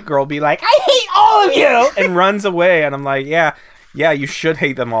the white girl be like, "I hate all of you!" and runs away. And I'm like, yeah, you should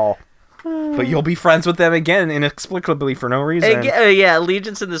hate them all. But you'll be friends with them again inexplicably for no reason.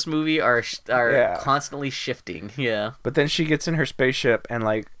 Allegiance in this movie are constantly shifting. Yeah. But then she gets in her spaceship and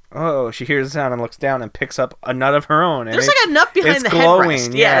like, she hears the sound and looks down and picks up a nut of her own. And there's like a nut behind the glowing.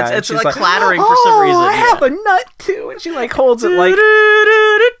 Headrest. Yeah, it's like clattering for some reason. I have a nut too, and she like holds it like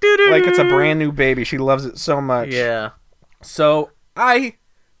it's a brand new baby. She loves it so much. Yeah. So I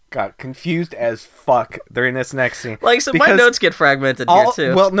got confused as fuck during this next scene. Like, so my notes get fragmented here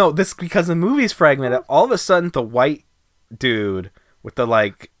too. Well, no, because the movie's fragmented. All of a sudden, the white dude with the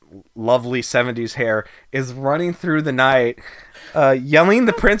like lovely 70s hair is running through the night, yelling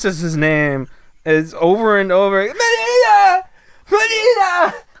the princess's name is over and over, Melina,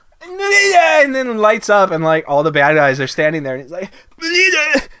 Melina, Melina, and then lights up, and like all the bad guys are standing there, and he's like,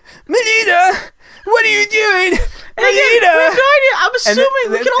 Melina, Melina, what are you doing, Melina? We have no idea. I'm assuming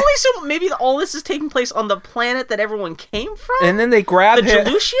we can only assume maybe all this is taking place on the planet that everyone came from. And then they grab him,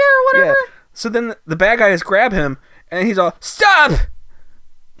 the Jalusia or whatever. Yeah. So then the bad guys grab him, and he's all, "Stop!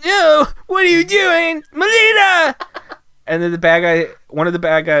 No! What are you doing, Melina?" And then one of the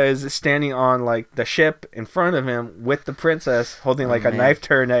bad guys is standing on like the ship in front of him with the princess, holding like a knife to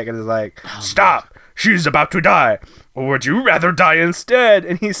her neck, and is like, "Stop! She's about to die. Or would you rather die instead?"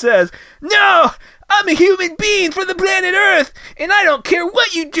 And he says, "No! I'm a human being from the planet Earth, and I don't care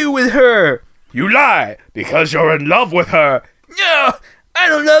what you do with her." "You lie, because you're in love with her." "No! I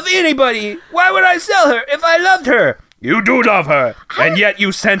don't love anybody. Why would I sell her if I loved her?" "You do love her, and yet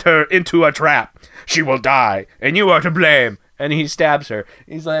you sent her into a trap. She will die, and you are to blame." And he stabs her.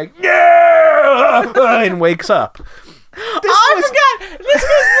 He's like, "No!" and wakes up. I forgot! This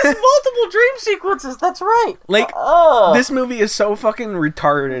multiple dream sequences, that's right. Like, this movie is so fucking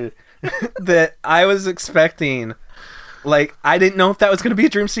retarded that I was expecting... Like, I didn't know if that was going to be a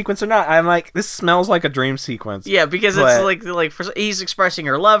dream sequence or not. I'm like, this smells like a dream sequence. Yeah, because it's like he's expressing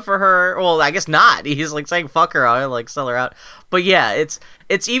her love for her. Well, I guess not. He's like saying fuck her, I'll like sell her out. But yeah,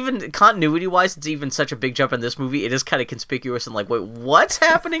 it's even continuity wise, it's even such a big jump in this movie. It is kind of conspicuous and like, wait, what's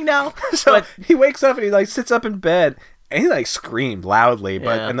happening now? So he wakes up and he like sits up in bed. And he like screamed loudly,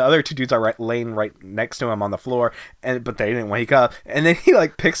 and the other two dudes are laying right next to him on the floor, but they didn't wake up. And then he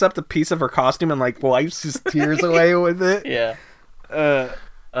like picks up the piece of her costume and like wipes his tears away with it. Yeah.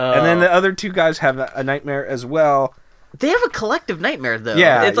 And then the other two guys have a nightmare as well. They have a collective nightmare though.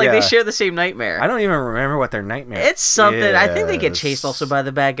 Yeah, it's like they share the same nightmare. I don't even remember what their nightmare. It's something. is. I think they get chased also by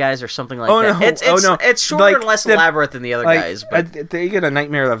the bad guys or something like that. No. It's shorter and less elaborate than the other guys. But they get a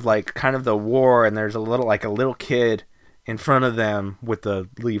nightmare of like kind of the war, and there's a little kid in front of them with the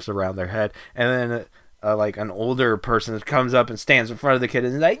leaves around their head, and then like an older person comes up and stands in front of the kid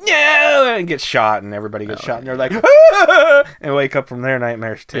and is like, no, and gets shot, and everybody gets shot, and they're like, ah! And wake up from their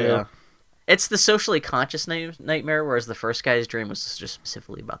nightmares too. Yeah. It's the socially conscious nightmare, whereas the first guy's dream was just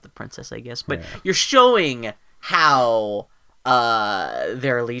specifically about the princess, I guess. But you're showing how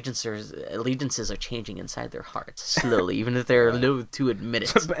their allegiances are changing inside their hearts slowly, even if they're loath to admit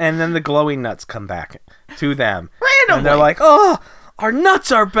it. And then the glowing nuts come back to them, Randomly. and they're like, oh, our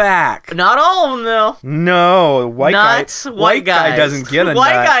nuts are back. Not all of them, though. No, white Nuts, guy. White guy guys. doesn't get a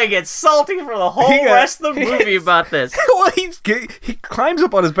White nut. guy gets salty for the whole He got- rest of the movie about this. Well, he climbs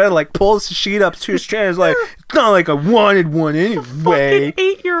up on his bed, like pulls the sheet up to his chest, is like, it's not like I wanted one anyway. Fucking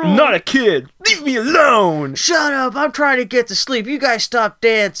 8-year-old. I'm not a kid. Leave me alone. Shut up! I'm trying to get to sleep. You guys stop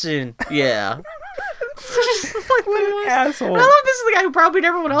dancing. Yeah. Like, What an asshole. I love this is the guy who probably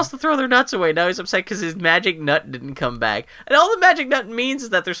never wants to throw their nuts away. Now he's upset because his magic nut didn't come back. And all the magic nut means is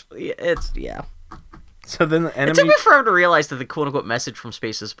that there's... Yeah. So then the It enemy... took me forever to realize that the quote-unquote message from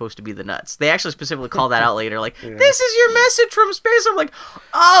space is supposed to be the nuts. They actually specifically call that out later. Like, this is your message from space. I'm like,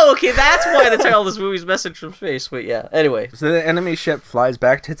 oh, okay, that's why the title of this movie is Message from Space. But yeah, anyway. So the enemy ship flies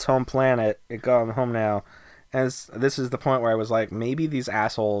back to its home planet. It got home now. And this is the point where I was like, maybe these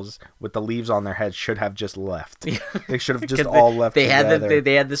assholes with the leaves on their heads should have just left. They should have just 'Cause all left They together. had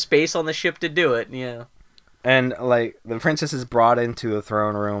they had the space on the ship to do it, yeah. And, like, the princess is brought into the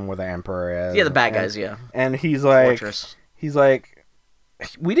throne room where the emperor is. Yeah, the bad And- guys, yeah. And he's like... Fortress. He's like,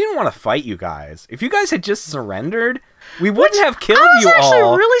 we didn't want to fight you guys. If you guys had just surrendered, we wouldn't have killed I was you actually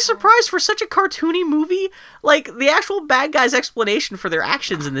all. really surprised for such a cartoony movie. Like, the actual bad guys' explanation for their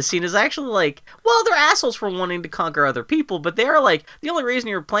actions in this scene is actually like, well, they're assholes for wanting to conquer other people, but they're like, the only reason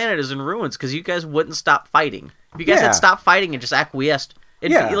your planet is in ruins because you guys wouldn't stop fighting. If you guys Yeah. had stopped fighting and just acquiesced,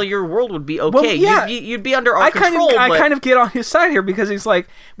 your world would be okay. Well, yeah. You'd be under our control. I but... kind of get on his side here because he's like,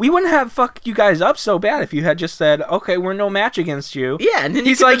 we wouldn't have fucked you guys up so bad if you had just said, okay, we're no match against you. Yeah, and then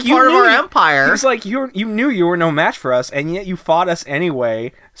He's you could like, be part of knew our you- empire. He's like, you knew you were no match for us, and yet you fought us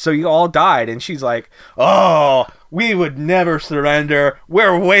anyway, so you all died. And she's like, oh, we would never surrender.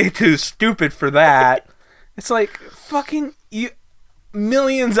 We're way too stupid for that. It's like, fucking,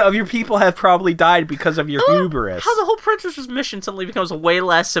 millions of your people have probably died because of your hubris. How the whole princess's mission suddenly becomes way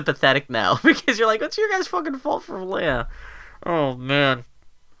less sympathetic now because you're like, what's your guys' fucking fault for Leia? Oh man.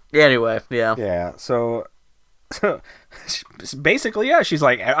 Anyway, yeah. Yeah, so basically, yeah, she's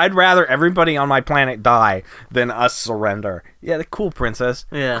like, I'd rather everybody on my planet die than us surrender. Yeah, the cool princess.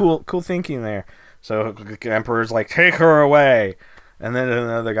 Yeah. Cool thinking there. So Emperor's like, take her away. And then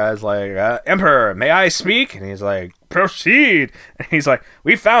another guy's like, Emperor, may I speak? And he's like, proceed. And he's like,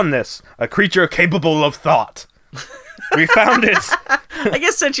 we found this, a creature capable of thought. We found it. I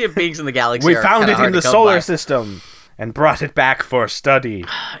guess sentient beings in the galaxy We are found kinda it hard in to the come solar by. system and brought it back for study.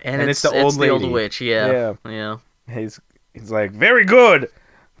 And it's the old lady. witch, yeah. He's like, very good.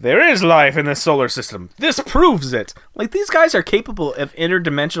 There is life in the solar system. This proves it. Like, these guys are capable of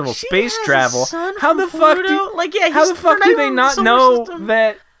interdimensional She space has a travel. son How the from fuck Pluto? do Like, yeah, how the they're fuck not do even they in the not solar know system.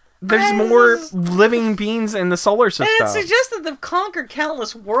 that there's more living beings in the solar system? And it suggests that they've conquered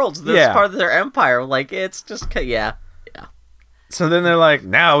countless worlds. That's Yeah. part of their empire. Like, it's just, yeah. So then they're like,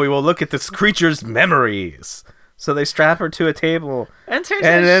 now we will look at this creature's memories. So they strap her to a table. And turns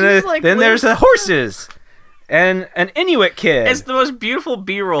And out then, she's like, then there's the lives- horses. And an Inuit kid. It's the most beautiful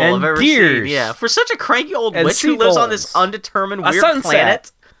B-roll And I've ever deers. seen. Yeah, for such a cranky old And witch who lives on this seagulls. undetermined A weird sunset.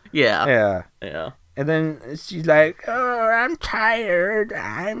 planet. Yeah. yeah. Yeah. And then she's like, oh, I'm tired.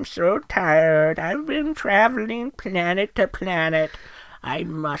 I'm so tired. I've been traveling planet to planet. I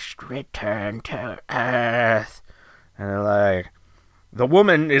must return to Earth. And they're like, the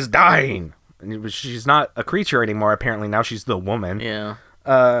woman is dying. And she's not a creature anymore, apparently. Now she's the woman. Yeah.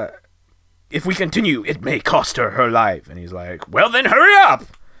 If we continue, it may cost her life. And he's like, well, then hurry up.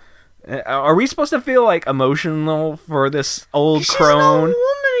 Are we supposed to feel, like, emotional for this old She's crone? an old woman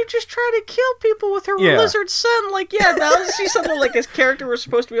who just tried to kill people with her Yeah. lizard son. Like, yeah, now she's something like his character was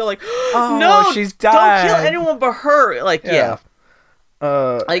supposed to be like, Oh, no, she's don't died. kill anyone but her. Like, yeah.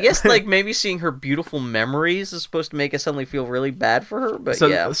 I I guess, like, maybe seeing her beautiful memories is supposed to make us suddenly feel really bad for her, but So,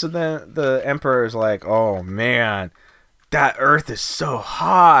 yeah. so then the emperor is like, "Oh man, that Earth is so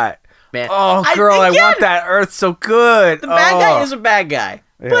hot. Man. Oh girl, I again, want that Earth so good." The bad Oh. guy is a bad guy.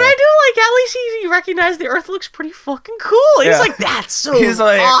 Yeah. But I do like, at least he recognized the Earth looks pretty fucking cool. He's Yeah. like, that's so He's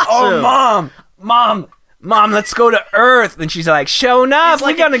like, awesome. "Oh mom, let's go to Earth." And she's like, "Show enough, He's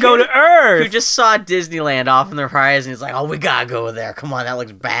like we're gonna a go kid to Earth." Who just saw Disneyland off in the horizon. He's like, oh, we gotta go there. Come on, that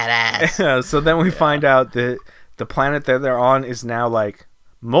looks badass. Yeah, so then we find out that the planet that they're on is now like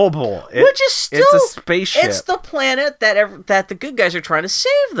mobile. Which is still... it's a spaceship. It's the planet that the good guys are trying to save,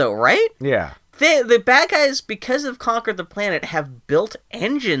 though, right? Yeah. the bad guys, because they've conquered the planet, have built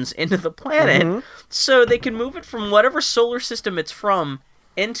engines into the planet, so they can move it from whatever solar system it's from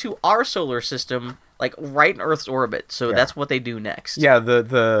into our solar system, like right in Earth's orbit. So that's what they do next. Yeah,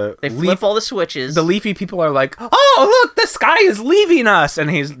 They flip all the switches. The leafy people are like, oh, look, the sky is leaving us. And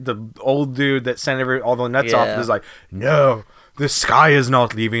he's the old dude that sent all the nuts off is like, no, the sky is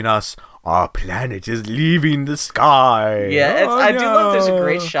not leaving us. Our planet is leaving the sky. Yeah, Oh, I do love there's a no.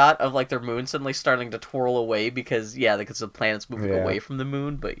 great shot of like their moon suddenly starting to twirl away because the planet's moving away from the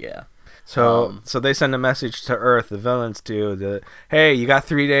moon, but yeah. So they send a message to Earth, the villains do, that, hey, you got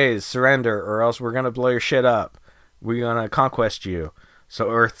 3 days, surrender, or else we're going to blow your shit up. We're going to conquest you.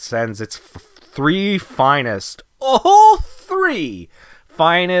 So Earth sends its three finest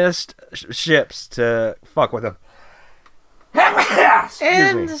ships to fuck with them.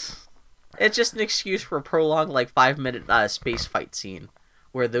 And it's just an excuse for a prolonged, like, 5-minute space fight scene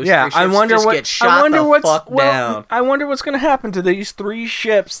where those three ships get shot the fuck down. I wonder what's going to happen to these 3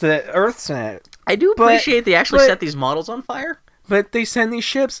 ships that Earth sent. I do appreciate they actually set these models on fire. But they send these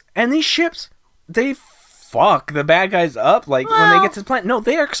ships, and these ships, they fuck the bad guys up, like, when they get to the planet. No,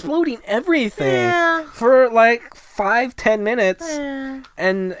 they are exploding everything for, like, 5-10 minutes.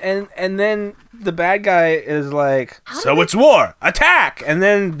 And then the bad guy is like, it's war! Attack! And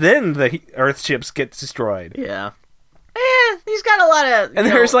then the Earth ships get destroyed. Yeah. He's got a lot of... And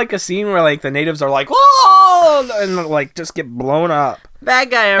there's, like, a scene where, like, the natives are like, whoa! And, like, just get blown up. Bad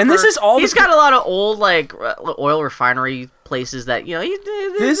guy. And this is all he's got a lot of old, like, oil refinery places that,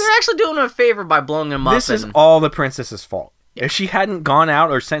 they're actually doing him a favor by blowing them up. This is all the princess's fault. Yeah. If she hadn't gone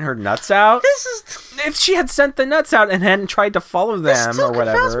out or sent her nuts out, if she had sent the nuts out and hadn't tried to follow them or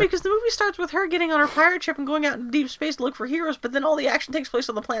whatever. Confounds me because the movie starts with her getting on her pirate ship and going out in deep space to look for heroes, but then all the action takes place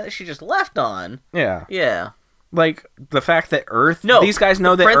on the planet that she just left on. Yeah. Yeah. Like, the fact that these guys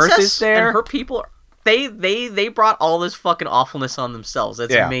know that Earth is there. And her people, they brought all this fucking awfulness on themselves.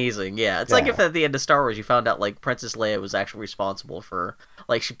 It's amazing. Yeah. It's like if at the end of Star Wars you found out, like, Princess Leia was actually responsible for,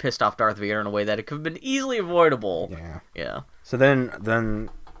 like, she pissed off Darth Vader in a way that it could have been easily avoidable. Yeah. Yeah. So then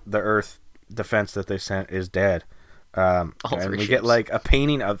the Earth defense that they sent is dead. And we ships. get, like, a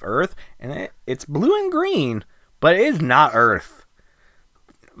painting of Earth, and it's blue and green, but it is not Earth.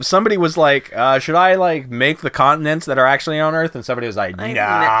 Somebody was like, should I, like, make the continents that are actually on Earth? And somebody was like,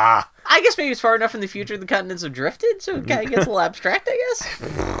 nah. I guess maybe it's far enough in the future the continents have drifted, so it kind of gets a little abstract, I guess.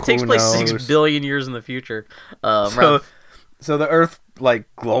 It takes place 6 billion years in the future. So the Earth,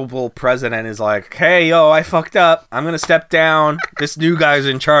 like, global president is like, hey, yo, I fucked up. I'm going to step down. This new guy's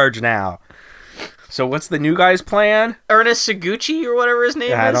in charge now. So what's the new guy's plan? Ernest Saguchi or whatever his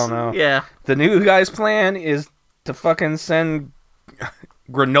name is? I don't know. Yeah. The new guy's plan is to fucking send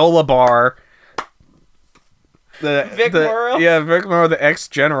Granola Bar, Vic Morrow? Yeah, Vic Morrow, the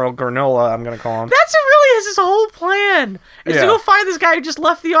ex-general Granola, I'm going to call him. That's really his whole plan. Is to go find this guy who just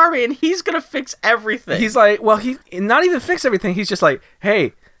left the army, and he's going to fix everything. He's like, well, he not even fix everything. He's just like,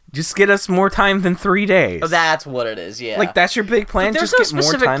 hey, just get us more time than 3 days. Oh, that's what it is, yeah. Like, that's your big plan? But there's just no get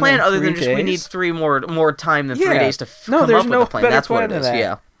specific more time plan than other 3 than just we need days? 3 more time than 3 days to come up there's with no a plan. better That's what it plan is, than that.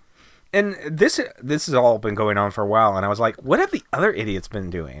 yeah. And this has all been going on for a while, and I was like, what have the other idiots been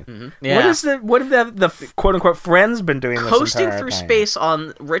doing? Mm-hmm. Yeah. What have the quote unquote friends been doing? Coasting this entire through time? space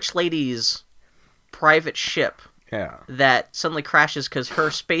on Rich Lady's private ship Yeah. that suddenly crashes because her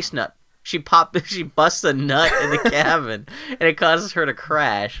space nut. She busts a nut in the cabin, and it causes her to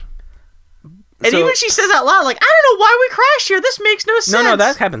crash. And even she says out loud, like, I don't know why we crashed here. This makes no sense. No,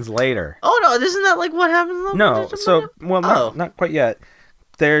 that happens later. Oh, no, isn't that like what happens? No, so not quite yet.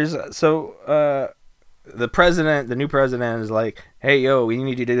 There's the new president is like, hey, yo, we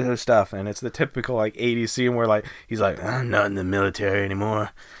need you to do this stuff, and it's the typical like 80s scene where like he's like, I'm not in the military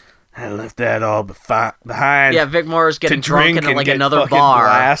anymore. I left that all behind. Yeah, Vic Morrow's getting drunk in like another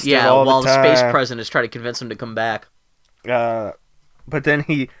bar. Yeah, while the space president is trying to convince him to come back. But then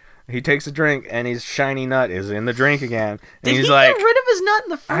he takes a drink, and his shiny nut is in the drink again. And Did he's he like, get rid of his nut in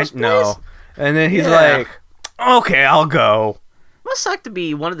the first place? No. And then he's like, okay, I'll go. Must suck to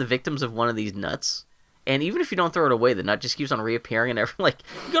be one of the victims of one of these nuts. And even if you don't throw it away, the nut just keeps on reappearing. And like,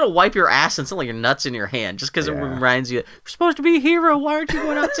 you gotta wipe your ass and like your nut's in your hand just because it reminds you, you're supposed to be a hero. Why aren't you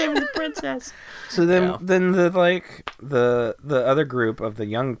going out saving the princess? So then the other group of the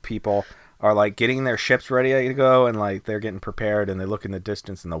young people are like getting their ships ready to go, and like they're getting prepared, and they look in the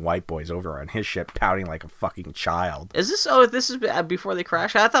distance, and the white boy's over on his ship pouting like a fucking child. Is this? Oh, this is before they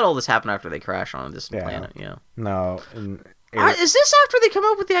crash. I thought all this happened after they crash on this planet. Yeah. No. Is this after they come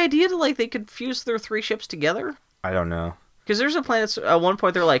up with the idea to like they could fuse their 3 ships together? I don't know. Because there's a planet at one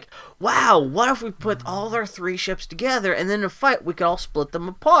point they're like, wow, what if we put all our 3 ships together, and then in a fight we could all split them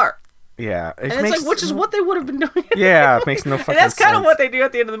apart? Yeah, And it's like, which is what they would have been doing. Yeah, it makes no fucking And that's kind of sense. what they do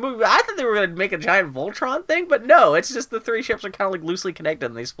at the end of the movie. I thought they were going to make a giant Voltron thing, but no, it's just the three ships are kind of like loosely connected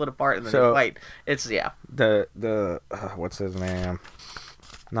and they split apart and then So- they fight. It's, yeah. The what's his name?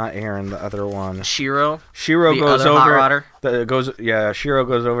 Not Aaron, the other one. Shiro. Shiro The goes other hot over. rodder? Shiro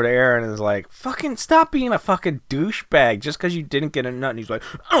goes over to Aaron and is like, "Fucking stop being a fucking douchebag just because you didn't get a nut." And he's like,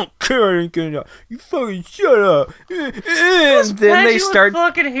 "I don't care, I didn't get a nut. You fucking shut up." And then they start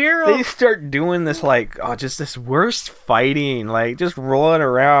fucking hero. they start doing this like, just this worst fighting, like just rolling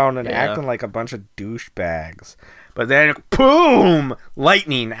around and Yeah. acting like a bunch of douchebags. But then, boom!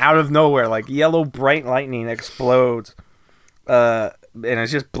 Lightning out of nowhere, like yellow bright lightning explodes. And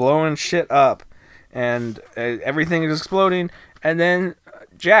it's just blowing shit up, and everything is exploding. And then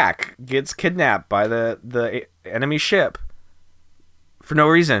Jack gets kidnapped by the enemy ship for no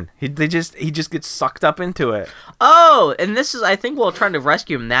reason. He just gets sucked up into it. Oh, and this is, I think, while trying to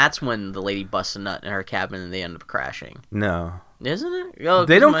rescue him, that's when the lady busts a nut in her cabin and they end up crashing. No, Isn't it? Oh,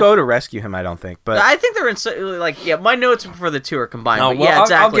 they 'cause don't my- go to rescue him. I don't think. But I think they're in like, yeah. My notes for the two are combined. Oh, but well, yeah, I'll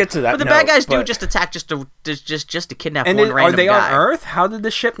exactly. get to that But the bad note, guys do but- just attack just to kidnap and one are random they guy. on Earth? How did the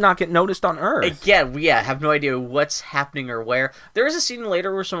ship not get noticed on Earth? Again, yeah, have no idea what's happening or where. There is a scene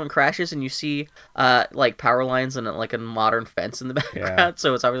later where someone crashes and you see like power lines and like a modern fence in the background. Yeah.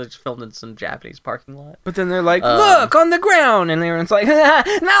 So it's obviously just filmed in some Japanese parking lot. But then they're like, "Look on the ground," and Aaron's like, "Now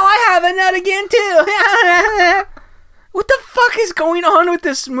I have a nut again too." What the fuck is going on with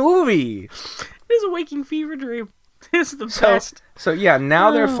this movie? It is a waking fever dream. It's the best. So yeah, now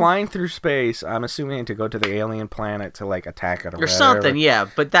they're flying through space. I'm assuming to go to the alien planet to like attack it or Or whatever. something, yeah.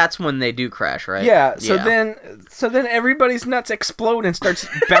 But that's when they do crash, right? Yeah. So then everybody's nuts explode and starts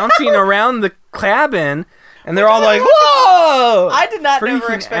bouncing around the cabin, and they're all like, "Whoa!" I did not never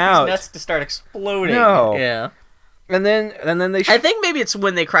freaking expect out. these nuts to start exploding. No. Yeah. And then they I think maybe it's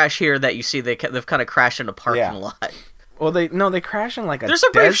when they crash here that you see they've kind of crashed in a parking Yeah. lot. they crash in like a There's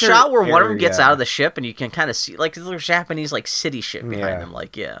a brief desert shot where one of them gets area. out of the ship and you can kind of see like there's Japanese like city shit behind Yeah. them.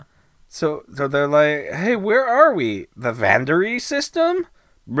 Like, yeah. So they're like, "Hey, where are we? The Vandary system?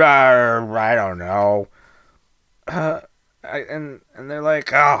 I don't know." And they're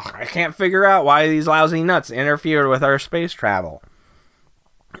like, "Oh, I can't figure out why these lousy nuts interfered with our space travel."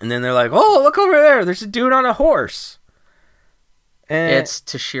 And then they're like, "Oh, look over there! There's a dude on a horse." And It's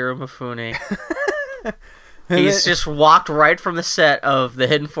Toshiro Mifune. and He's then- just walked right from the set of the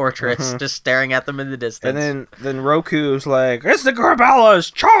Hidden Fortress, just staring at them in the distance. and then Roku's like, "It's the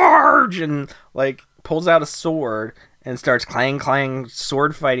Garbellas! Charge!" And like pulls out a sword and starts clang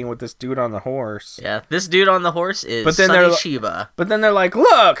sword fighting with this dude on the horse. yeah, this dude on the horse is But then Sonny they're- Shiba. But then they're like,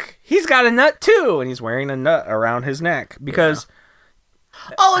 "Look, he's got a nut too," and he's wearing a nut around his neck because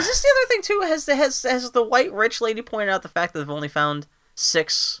Oh, is this the other thing too? Has the white rich lady pointed out the fact that they've only found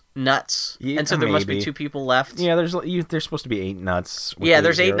 6 nuts, Yeah, and so there must be maybe. 2 people left? there's supposed to be 8 nuts. with Yeah, the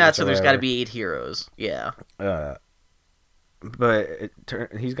there's 8 heroes nuts, or so there's got to whatever. be 8 heroes. Yeah. But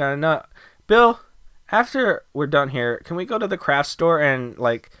he's got a nut. Bill, after we're done here, can we go to the craft store and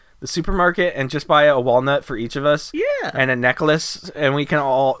like the supermarket and just buy a walnut for each of us? Yeah. And a necklace, and we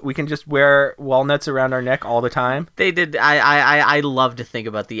can just wear walnuts around our neck all the time. They did. I love to think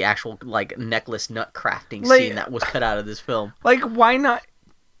about the actual like necklace nut crafting Like- scene that was cut out of this film. Like, why not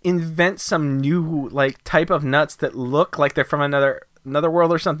invent some new like type of nuts that look like they're from another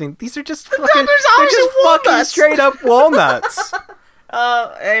world or something? These are just fucking, there's they're obviously just fucking walnuts. straight up walnuts.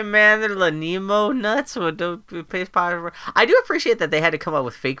 Hey man, they're the Nemo nuts with the paste powder. I do appreciate that they had to come up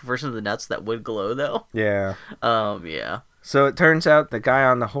with fake versions of the nuts that would glow though. Yeah. Yeah. So it turns out the guy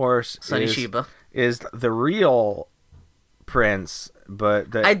on the horse Sonny Shiba. is the real prince,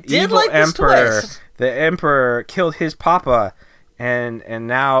 but the I did evil like this emperor, twist. the emperor killed his papa, and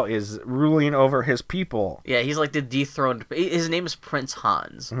now is ruling over his people. Yeah, he's like the dethroned. His name is Prince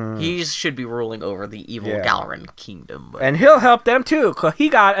Hans. He should be ruling over the evil Yeah. Galran kingdom. But And he'll help them too, 'cause he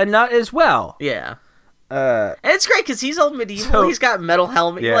got a nut as well. yeah. Uh, And it's great because he's all medieval. So- He's got metal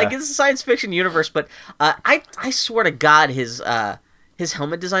helmet. Yeah. Like it's a science fiction universe, but I swear to God, his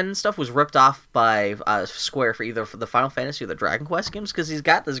helmet design and stuff was ripped off by Square for either for the Final Fantasy or the Dragon Quest games because he's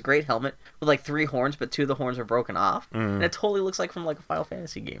got this great helmet with like 3 horns, but 2 of the horns are broken off, and it totally looks like from like a Final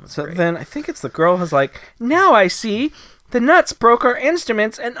Fantasy game. It's so great. then I think it's the girl who's like, "Now I see. The nuts broke our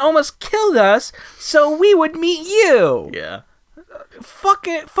instruments and almost killed us, so we would meet you." yeah, Fuck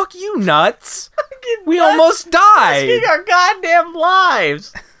you, nuts. We nuts. almost died. risking our goddamn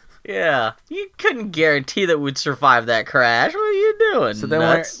lives. Yeah, you couldn't guarantee that we'd survive that crash. What are you doing? So then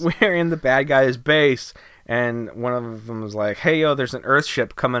nuts? we're in the bad guy's base, and one of them was like, "Hey, yo, there's an Earth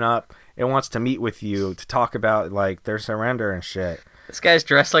ship coming up. It wants to meet with you to talk about like their surrender and shit." This guy's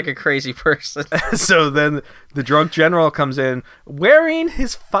dressed like a crazy person. So then the drunk general comes in wearing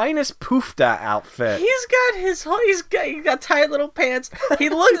his finest poofda outfit. He's got tight little pants.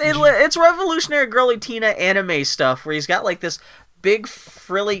 It's revolutionary girly Tina anime stuff where he's got like this big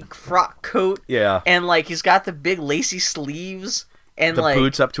frilly frock coat. Yeah. And like he's got the big lacy sleeves and The like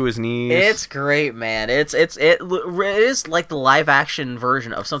boots up to his knees. it's great, man. It is like the live action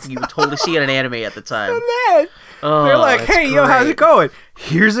version of something you would totally see in an anime at the time. And then they're like, it's hey, yo, how's great. it going?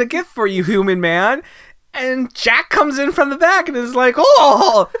 Here's a gift for you, human man. And Jack comes in from the back and is like,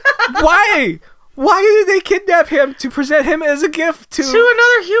 oh, why? Why did they kidnap him to present him as a gift to... To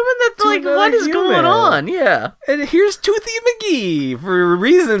another human that's to like, another what is human. going on? Yeah. And here's Toothy McGee for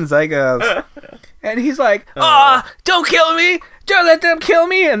reasons, I guess. And he's like, don't kill me. Don't let them kill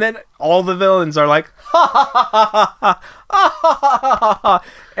me. And then all the villains are like, ha ha ha ha ha ha ha ha ha.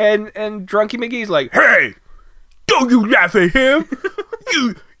 And Drunky McGee's like, hey, don't you laugh at him.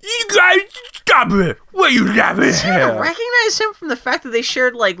 You guys, stop it. Why you laughing at I him? recognize him from the fact that they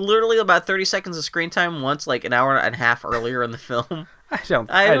shared like literally about 30 seconds of screen time once, like an hour and a half earlier in the film. I don't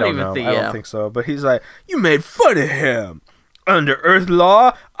even know. think- I yeah. don't think so. But he's like, you made fun of him. Under Earth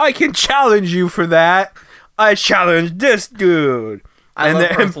law, I can challenge you for that. I challenge this dude. I love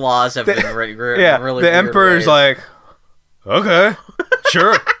the Earth laws have been really yeah, really the weird Emperor's ways. like, okay,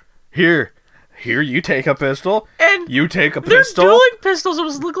 sure. Here, you take a pistol. And You take a they're pistol. dueling pistols. It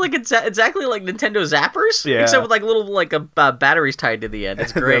was look like exactly like Nintendo Zappers, Yeah. except with like little like batteries tied to the end.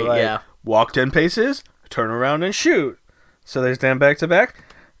 It's They're great, like, yeah. Walk 10 paces, turn around and shoot. So they stand back to back.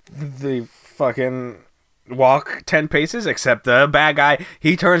 They fucking walk 10 paces, except the bad guy,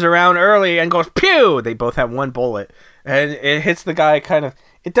 he turns around early and goes, pew! They both have one bullet. And it hits the guy kind of...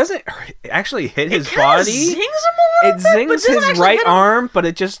 It doesn't actually hit his kinda body. zings him a little It bit, but zings doesn't his actually right hit him. arm, but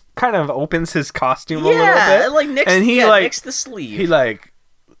it just kind of opens his costume a Yeah, little bit. it, like nicks, and he yeah, like nicks the sleeve. he like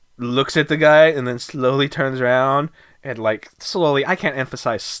looks at the guy and then slowly turns around and like slowly. I can't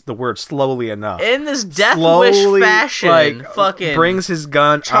emphasize the word slowly enough. in this Death Slowly, Wish fashion, like, fucking brings his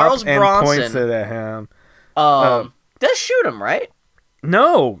gun Charles up and Bronson. points it at him. does shoot him, right?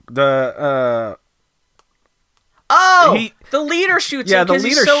 No, the Oh, He- the leader shoots yeah, him. the 'cause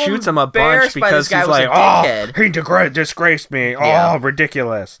he's leader so shoots him a bunch embarrassed by because this guy he's was like, a oh, dickhead. he disgraced me. Yeah. Oh,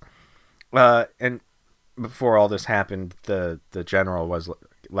 ridiculous. And before all this happened, the general was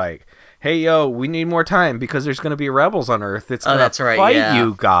like, hey, yo, we need more time because there's going to be rebels on Earth. It's going that's to right, fight yeah.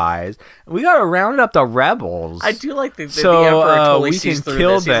 you guys. We got to round up the rebels. I do like the so Emperor totally we sees can through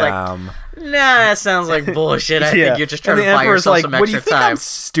kill this. He's like, them. nah, that sounds like bullshit. I think you're just trying and to the buy Emperor's yourself like, some what do you extra think? time. I'm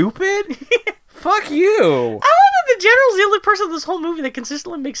stupid? Fuck you. I love that the general's the only person in this whole movie that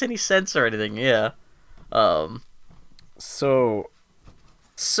consistently makes any sense or anything. Yeah. So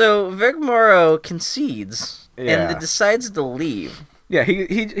So Vic Morrow concedes Yeah. and decides to leave. yeah,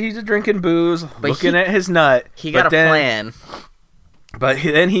 he's drinking booze, looking he- at his nut. He got but a then- plan. But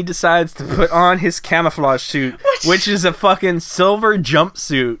then he decides to put on his camouflage suit, which is a fucking silver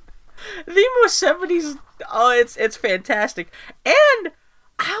jumpsuit. The most 70s. Oh, it's fantastic. And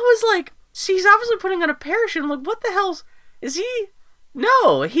I was like, see, he's obviously putting on a parachute. I'm like, what the hell's is he?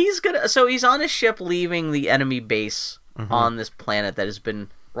 No, he's gonna. So he's on a ship leaving the enemy base on this planet that has been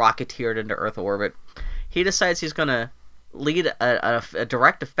rocketeered into Earth orbit. He decides he's gonna lead a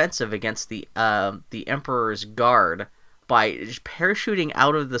direct offensive against the Emperor's guard by just parachuting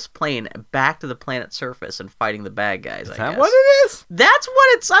out of this plane back to the planet's surface and fighting the bad guys. Is I that guess. what it is? That's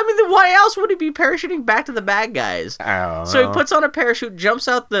what it's. I mean, then why else would he be parachuting back to the bad guys? I don't know. So he puts on a parachute, jumps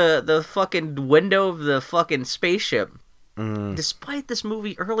out the fucking window of the fucking spaceship. Despite this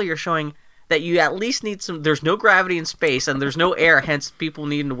movie earlier showing that you at least need some. There's no gravity in space and there's no air, hence people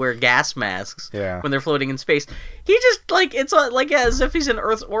needing to wear gas masks Yeah. when they're floating in space. He just like it's like as if he's in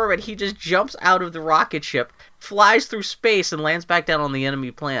Earth's orbit. He just jumps out of the rocket ship, flies through space, and lands back down on the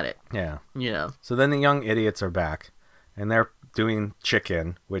enemy planet. Yeah. You know. So then the young idiots are back, and they're doing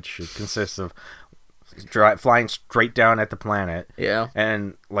chicken, which consists of flying straight down at the planet. Yeah.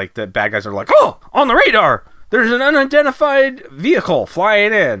 And like the bad guys are like, oh, on the radar, there's an unidentified vehicle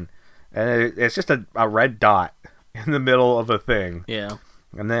flying in, and it's just a red dot in the middle of a thing. Yeah.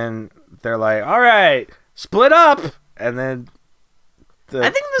 And then they're like, all right, split up, and then. I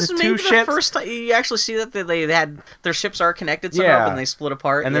think this the is two maybe the ships- first time you actually see that they had their ships are connected somehow, Yeah. and they split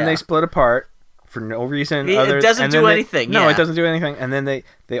apart. And then they split apart for no reason. It doesn't and do then they- anything, No, yeah. it doesn't do anything. And then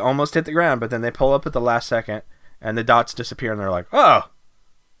they almost hit the ground, but then they pull up at the last second, and the dots disappear, and they're like, oh,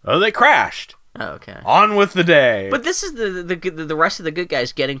 they crashed. Oh, okay. On with the day. But this is the rest of the good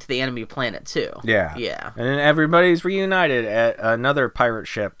guys getting to the enemy planet too. Yeah. Yeah. And then everybody's reunited at another pirate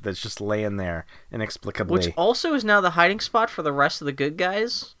ship that's just laying there inexplicably. Which also is now the hiding spot for the rest of the good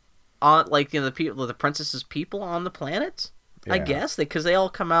guys, on the people, the princess's people on the planet. I Yeah. guess because they all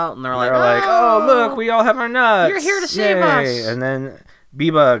come out and they're They're like, oh, look, we all have our nuts. You're here to save Yay." us. And then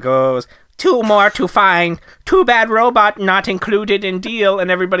Biba goes, 2 more to find. Too bad robot not included in deal.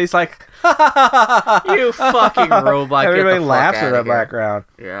 And everybody's like, you fucking robot. everybody get the laughs fuck in outta the here. background.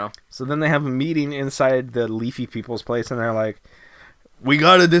 Yeah. So then they have a meeting inside the Leafy people's place, and they're like, we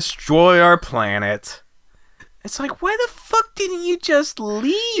gotta destroy our planet. It's like, why the fuck didn't you just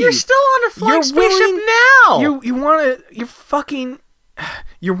leave? You're still on a flying You're spaceship willing- now.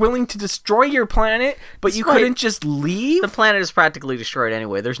 You're willing to destroy your planet, but you That's right. couldn't just leave? The planet is practically destroyed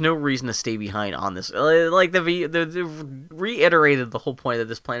anyway. There's no reason to stay behind on this. Like they reiterated the whole point that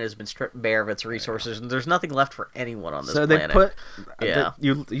this planet has been stripped bare of its resources, and there's nothing left for anyone on this So planet. they put, Yeah.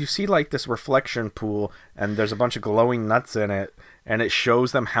 you see like this reflection pool, and there's a bunch of glowing nuts in it, and it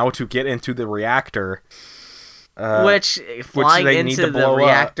shows them how to get into the reactor. which flying they need into to the blow up,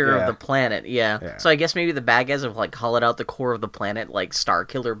 reactor yeah. of the planet, yeah. So I guess maybe the bad guys have like hollowed out the core of the planet, like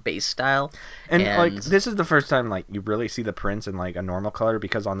Starkiller base style. And like this is the first time like you really see the prince in like a normal color,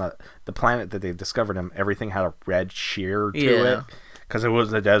 because on the planet that they've discovered him, everything had a red sheer to Yeah. it because it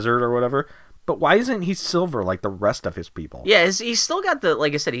was the desert or whatever. But why isn't he silver like the rest of his people? Yeah, he's still got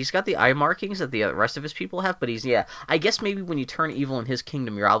like I said, he's got the eye markings that the rest of his people have, but I guess maybe when you turn evil in his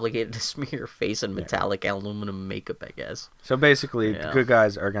kingdom, you're obligated to smear your face in metallic aluminum makeup, I guess. So basically, Yeah. the good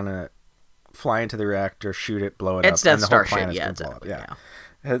guys are gonna fly into the reactor, shoot it, blow it It's up, Death and the Star whole shit, planet's yeah, gonna blow up. exactly,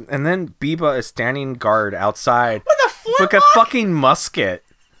 Yeah. And then Biba is standing guard outside With a with a flintlock? fucking musket,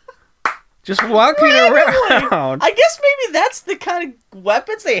 just walking around. I guess maybe that's the kind of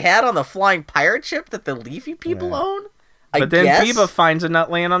weapons they had on the flying pirate ship that the Leafy people Yeah. own. But then guess. Biba finds a nut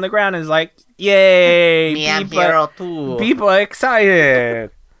laying on the ground and is like, "Yay, Me, I'm Biba, hero too. Biba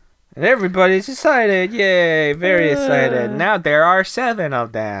excited!" And everybody's excited. Yay, very excited. Now there are 7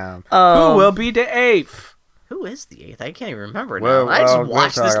 of them. Who will be the 8th? Who is the 8th? I can't even remember now. Well, I just we'll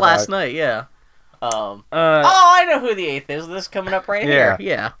watched talk this about last it. night. Yeah. Oh, I know who the 8th is. This coming up right here.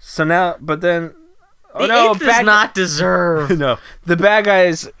 Yeah. So now, but then, The 8th does not deserve. No, the bad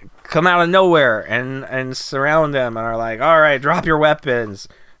guys come out of nowhere and surround them and are like, "All right, drop your weapons."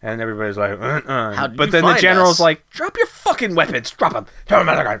 And everybody's like, How did But you then the find general's us? like, "Drop your fucking weapons! Drop them! Tell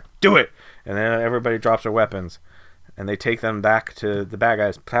them they're gonna do it!" And then everybody drops their weapons, and they take them back to the bad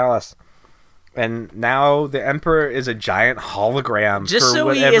guys' palace. And now the Emperor is a giant hologram. Just for so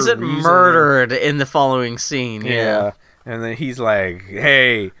he whatever isn't reason. murdered in the following scene. Yeah. And then he's like,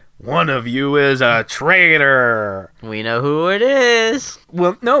 "Hey, one of you is a traitor." We know who it is.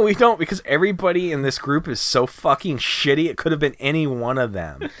 Well, no, we don't, because everybody in this group is so fucking shitty. It could have been any one of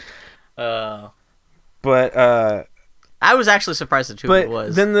them. But I was actually surprised at who it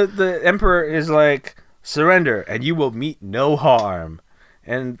was. then the Emperor is like, "Surrender, and you will meet no harm."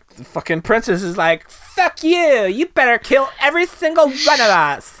 And the fucking princess is like, "Fuck you! You better kill every single one of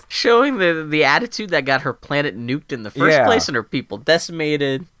us!" Showing the attitude that got her planet nuked in the first Yeah. place and her people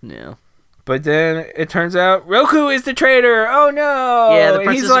decimated. No. But then it turns out Roku is the traitor. Oh no! Yeah, the And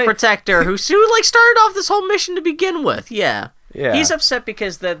princess he's like, protector who started off this whole mission to begin with. Yeah. Yeah. He's upset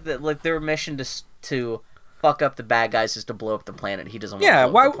because like their mission to fuck up the bad guys is to blow up the planet. He doesn't want Yeah, to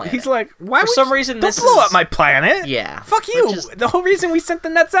blow why? up the planet. He's like, why? For would some you- reason, don't this blow is- up my planet. Yeah. Fuck you. Which is- The whole reason we sent the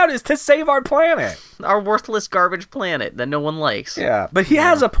nuts out is to save our planet. our worthless garbage planet that no one likes. Yeah, but he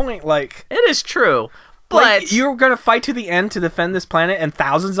has a point. Like, It is true. But like you're gonna fight to the end to defend this planet, and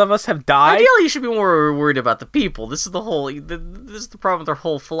thousands of us have died. ideally, you should be more worried about the people. This is this is the problem with their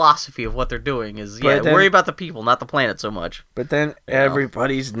whole philosophy of what they're doing. Is But then- worry about the people, not the planet so much. But then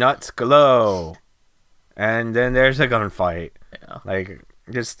everybody's nuts glow, and then there's a gunfight. Yeah. Like,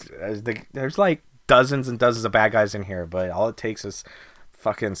 there's like dozens and dozens of bad guys in here, but all it takes is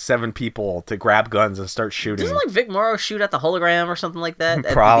fucking 7 people to grab guns and start shooting. Doesn't like Vic Morrow shoot at the hologram or something like that?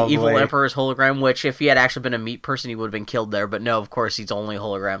 At Probably. the evil Emperor's hologram, which if he had actually been a meat person, he would have been killed there. But no, of course, he's only a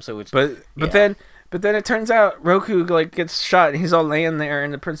hologram. So it's But Yeah. then it turns out Roku like gets shot and he's all laying there,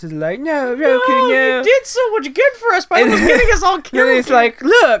 and the princess is like, "No, Roku, oh, no." you did so much good for us by And getting us all killed. Then he's like,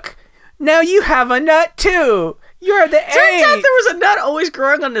 "Look, now you have a nut too. You're the turns out 8th." there was a nut always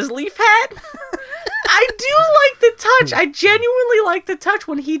growing on his leaf hat. I do like the touch. I genuinely like the touch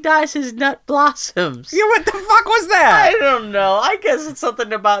when he dies. His nut blossoms. Yeah, what the fuck was that? I don't know. I guess it's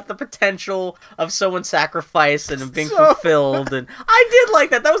something about the potential of someone's sacrifice and being So- fulfilled. And I did like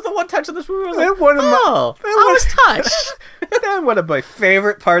that. That was the one touch of this movie. I was like, That one of my- oh, that I was one- touched. And one of my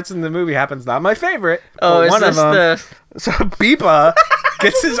favorite parts in the movie happens. Not my favorite. Oh, but is one this of them. So Bipa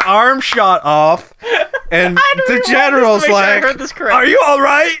gets his arm shot off, and I don't the even general's want this to make sure I like, heard this correct. "Are you all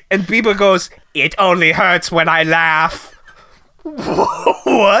right?" And Bipa goes, "It only hurts when I laugh."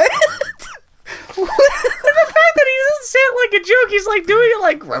 What? The fact that he doesn't say it like a joke, he's like doing it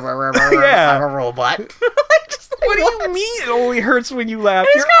like, Yeah. I'm a robot. Like, just like, What do you mean? It only hurts when you laugh.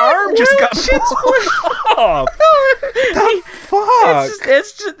 He's Your got, arm like, just little got shit split off. The fuck?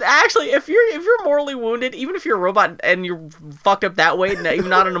 It's just actually, if you're mortally wounded, even if you're a robot and you're fucked up that way, even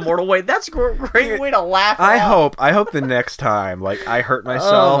not in a mortal way, that's a great way to laugh. it off. I hope the next time, like, I hurt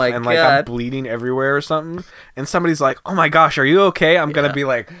myself my and like I'm God. bleeding everywhere or something, and somebody's like, "Oh my gosh, are you okay?" I'm gonna be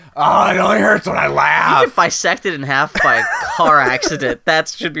like, "Oh, it only hurts when I You laugh." get bisected in half by a car accident. That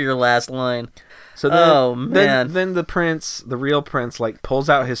should be your last line. So then, Oh, man. then the prince, the real prince, like pulls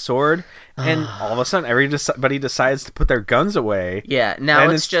out his sword, and all of a sudden, everybody decides to put their guns away. Yeah, now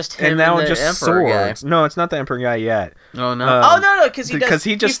and it's just him and now and the just Emperor swords. No, it's not the emperor guy yet. guy. Oh no! Um, no, because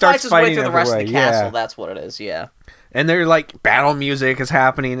he just fights starts his way fighting through the rest of the everywhere, yeah. castle. That's what it is. Yeah. And they're like battle music is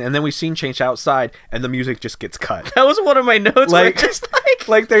happening, and then we scene change outside, and the music just gets cut. That was one of my notes. Where Like- it just like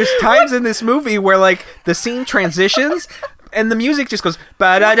Like there's times in this movie where like the scene transitions, and the music just goes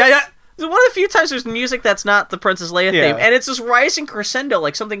ba da da da. It's one of the few times there's music that's not the Princess Leia Yeah. theme, and it's this rising crescendo,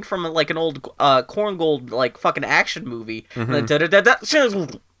 like something from like an old Korngold like fucking action movie. And then da-da-da-da, Yeah,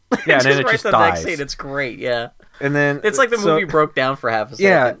 and then just it right just to the dies. next scene. It's great, yeah. And then It's like the so- movie broke down for half a second.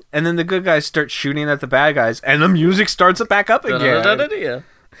 Yeah, and then the good guys start shooting at the bad guys, and the music starts back up again. Da-da-da-da-da,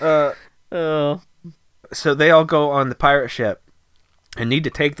 yeah. Oh. So they all go on the pirate ship, and need to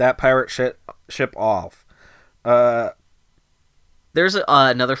take that pirate ship off. There's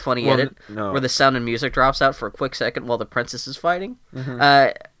another funny Well, edit no. where the sound and music drops out for a quick second while the princess is fighting. Mm-hmm.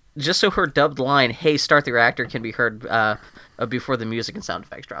 Just so her dubbed line, "Hey, start the reactor," can be heard before the music and sound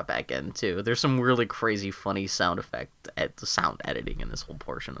effects drop back in too. There's some really crazy, funny sound sound editing in this whole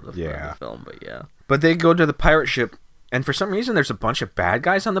portion of the film. But yeah, But they go to the pirate ship, and for some reason, there's a bunch of bad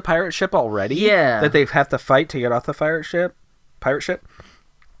guys on the pirate ship already. Yeah. that they have to fight to get off the pirate ship.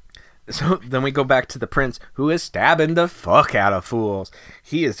 So then we go back to the prince, who is stabbing the fuck out of fools.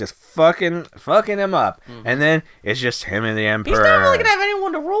 He is just fucking him up, and then it's just him and the emperor. he's not really gonna have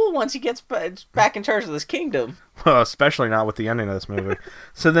anyone to rule once he gets back in charge of this kingdom. Well, especially not with the ending of this movie.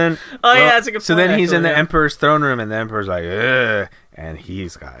 So then, Oh, yeah, that's a good So point, then he's in actually, the yeah. emperor's throne room, and the emperor's like, ugh, and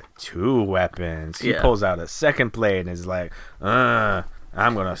he's got 2 weapons. He Yeah. pulls out a second blade and is like, I'm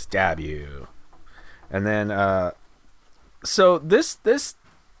gonna stab you. And then, so this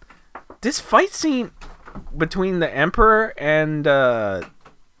fight scene between the emperor and the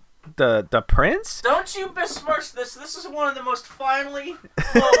prince. Don't you besmirch this. This is one of the most finely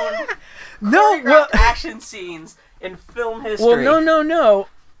flown No, well, action scenes in film history. well, no.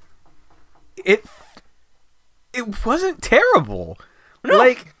 It wasn't terrible. No.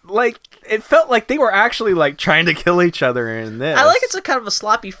 Like it felt like they were actually like trying to kill each other in this. I like it's a kind of a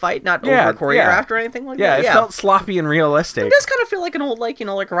sloppy fight, not Yeah, over choreographed or anything like yeah, that. it felt sloppy and realistic. It does kind of feel like an old, like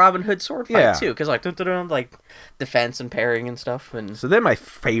a Robin Hood sword fight Yeah. too, because like like defense and parrying and stuff. And So then my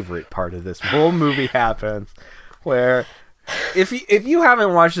favorite part of this whole movie happens, where if you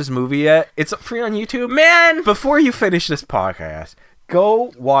haven't watched this movie yet, it's free on YouTube. man, Before you finish this podcast,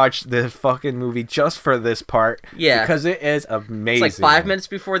 go watch the fucking movie just for this part. Yeah. because it is amazing. it's like 5 minutes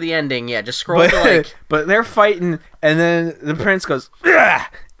before the ending. Yeah, just scroll to But, like but they're fighting, and then the prince goes, "Ugh,"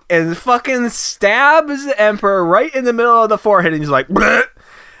 and fucking stabs the emperor right in the middle of the forehead, and he's like, "Bleh,"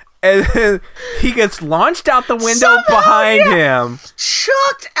 and then he gets launched out the window Somehow, behind him,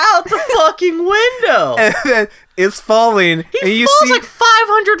 chucked out the fucking window. and then it's falling, and He you falls see. like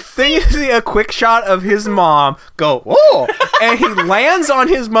 500 feet. Then you see a quick shot of his mom go, "Oh!" and he lands on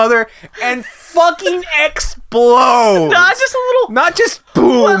his mother and fucking explodes. Not just a little, Not just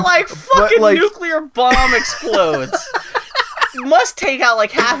boom, but like fucking like- nuclear bomb explodes. Must take out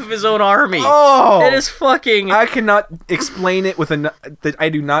like half of his own army. Oh, It is fucking. I cannot explain it with that. I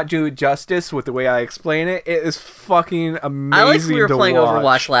do not do it justice with the way I explain it. It is fucking amazing. I like we were to playing watch.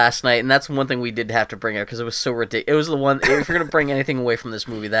 Overwatch last night, and that's one thing we did have to bring up because it was so ridiculous. It was the one. If you're gonna bring anything away from this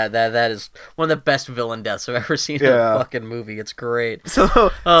movie, that is one of the best villain deaths I've ever seen in Yeah. a fucking movie. It's great So,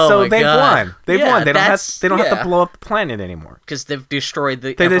 Oh so my they've God. won. They've Yeah, won. They don't have. that's- They don't have yeah. to blow up the planet anymore. because they've destroyed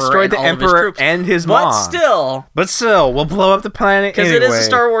the. They Emperor destroyed and the all of his emperor troops. and his But mom. still, But still, we'll blow up up the planet Because anyway. it is a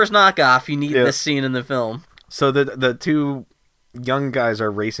Star Wars knockoff. You need Yeah. this scene in the film. So the two young guys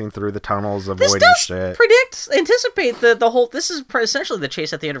are racing through the tunnels, This avoiding does shit. anticipate the whole. This is essentially the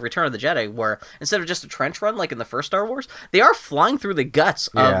chase at the end of Return of the Jedi, where instead of just a trench run like in the first Star Wars, they are flying through the guts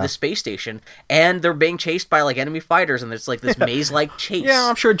Yeah. of the space station, and they're being chased by like enemy fighters, and it's like this maze-like chase. Yeah,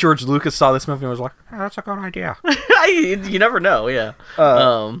 I'm sure George Lucas saw this movie and was like, "Oh, that's a good idea." You never know. Yeah.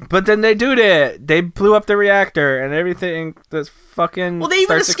 But then they do it. They blew up the reactor and everything. That's fucking. Well, they even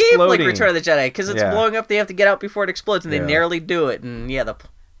starts escape exploding. like Return of the Jedi because it's Yeah. blowing up. They have to get out before it explodes, and they Yeah. narrowly do it. And yeah,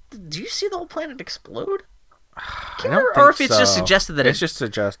 do you see the whole planet explode? I don't Or think if it's just so. suggested that it's just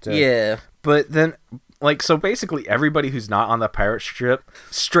suggested. Yeah. But then, like, so basically everybody who's not on the pirate ship,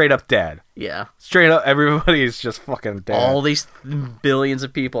 straight up dead. Yeah. Straight up, everybody is just fucking dead. All these billions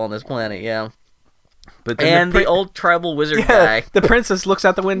of people on this planet. Yeah. But then And the old tribal wizard yeah, guy. the princess looks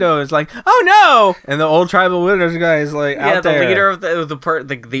out the window and is like, "Oh no!" And the old tribal wizard guy is like, Yeah, out the there. leader of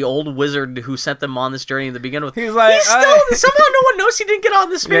the old wizard who sent them on this journey to begin with. He's like, somehow no one knows he didn't get on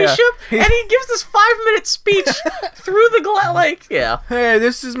the spaceship, Yeah. and he gives this 5-minute speech through the like, yeah. "Hey,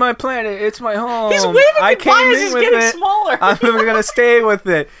 this is my planet. It's my home. He's waving I goodbye came as in he's with getting it. smaller. I'm gonna stay with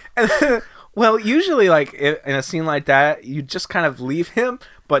it." And well, usually, like in a scene like that, you just kind of leave him,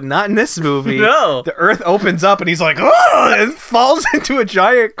 but not in this movie. No. The Earth opens up and he's like, "Oh!" and falls into a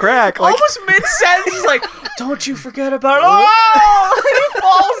giant crack. Like, Almost mid-sentence, he's like, "Don't you forget about it." Oh! And he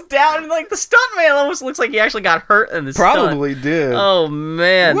falls down, and like the stuntman almost looks like he actually got hurt in the probably did. Oh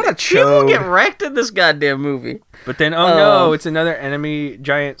man, What a people chode. get wrecked in this goddamn movie. But then, oh no, it's another enemy,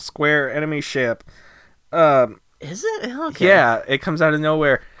 giant square enemy ship. Is it? Okay. Yeah, it comes out of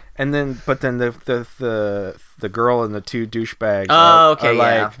nowhere, and then the girl and the two douchebags. Oh, okay, are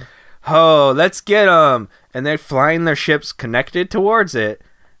yeah. like, "Oh, let's get them!" And they're flying their ships connected towards it,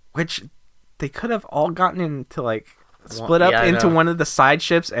 which they could have all gotten into like split up yeah, I into know. one of the side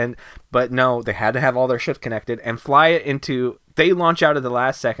ships, but no, they had to have all their ships connected and fly it into. They launch out at the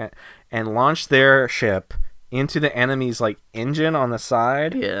last second and launch their ship into the enemy's like engine on the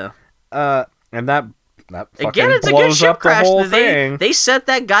side. Yeah. And that fucking Again, it's a good blows ship up the crash. whole They thing. they set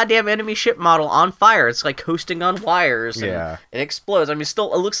that goddamn enemy ship model on fire. It's like coasting on wires. And Yeah. it explodes. I mean,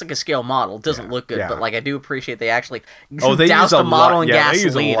 still, it looks like a scale model. It doesn't look good, yeah. but like I do appreciate they actually They doused use the model lot, in yeah,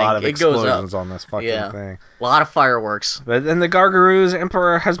 gasoline. They use a lot of and it goes up. explosions on this fucking Yeah. thing. A lot of fireworks. But then the Gargaroos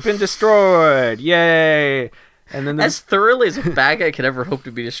Emperor has been destroyed. Yay! And then As thoroughly as a bad guy could ever hope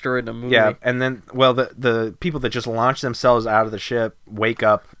to be destroyed in a movie. yeah, and then the people that just launched themselves out of the ship wake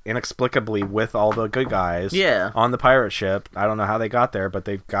up inexplicably with all the good guys. Yeah. On the pirate ship. I don't know how they got there, but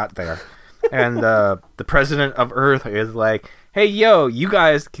they've got there. And the president of Earth is like, "Hey, yo, you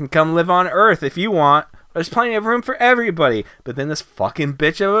guys can come live on Earth if you want. There's plenty of room for everybody." But then this fucking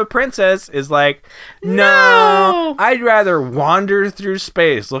bitch of a princess is like, "No, I'd rather wander through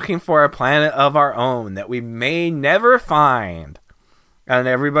space looking for a planet of our own that we may never find." And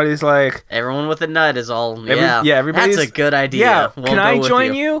everybody's like, Everyone with a nut is all, everybody's... That's a good idea. Yeah, We'll can go I with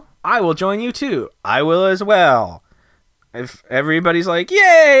join you? I will join you too. I will as well. If everybody's like,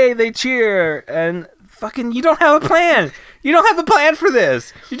 "Yay!" they cheer, and fucking, you don't have a plan. You don't have a plan for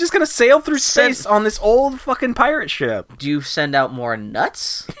this. You're just gonna sail through space on this old fucking pirate ship. Do you send out more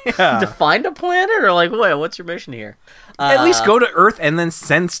nuts Yeah. to find a planet? Or like, what's your mission here? At least go to Earth and then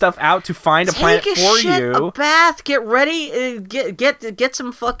send stuff out to find a planet Take a for shit, you. a bath, get ready, get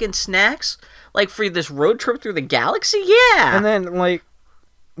some fucking snacks, like for this road trip through the galaxy. Yeah, And then, like,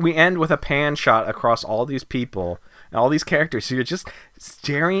 we end with a pan shot across all these people and all these characters. So you're just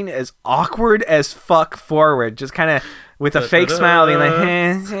staring as awkward as fuck forward, just kind of with a fake smile, being like,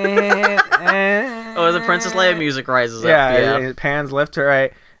 oh, the Princess Leia music rises yeah, up. Yeah, it pans left to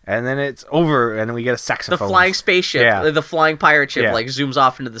right, and then it's over, and then we get a the saxophone. flying spaceship, Yeah. the flying pirate ship, Yeah. like zooms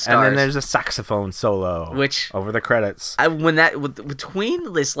off into the stars. And then there's a saxophone solo, Which- over the credits.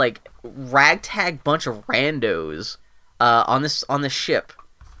 Between this like ragtag bunch of randos on this ship,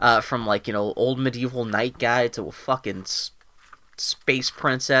 from like, you know, old medieval knight guy to a fucking space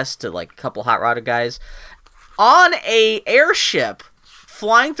princess to like a couple hot rodded guys on a airship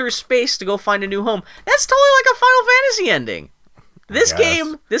flying through space to go find a new home. That's totally like a Final Fantasy ending.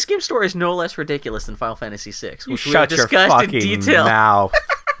 This game story is no less ridiculous than Final Fantasy VI, You which we've shut your discussed in fucking detail. mouth.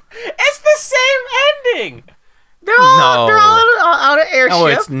 It's the same ending. They're all on an airship. No,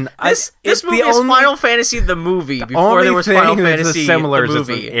 it's n- this it's movie the is only- Final Fantasy the movie before Only there was thing Final that's Fantasy similar the is it's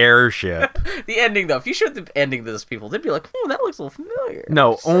movie. an airship. The ending though, if you showed the ending to those people, they'd be like, "Oh, that looks a little familiar."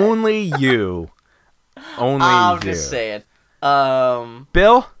 No, only you. Only I'm you. just saying.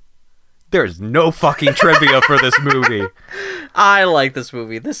 Bill, There's no fucking trivia for this movie. I like this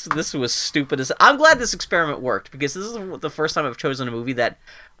movie. This was stupid as. I'm glad this experiment worked because this is the first time I've chosen a movie that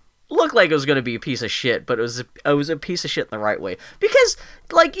looked like it was going to be a piece of shit, but it was a piece of shit in the right way. Because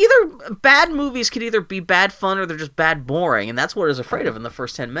like either bad movies could either be bad fun or they're just bad boring, and that's what I was afraid of in the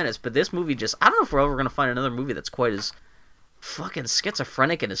first 10 minutes. But this movie just, I don't know if we're ever going to find another movie that's quite as fucking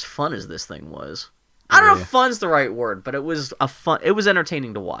schizophrenic and as fun as this thing was. I don't know if fun's the right word, but it was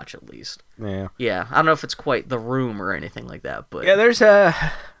entertaining to watch at least. Yeah. Yeah, I don't know if it's quite The Room or anything like that, but Yeah,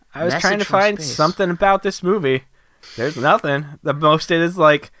 I was trying to find something about this movie. There's nothing. The most it is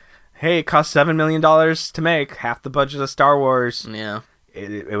like, hey, it cost $7 million to make, half the budget of Star Wars. Yeah.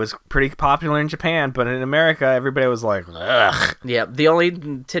 It was pretty popular in Japan, but in America, everybody was like, ugh. Yeah, the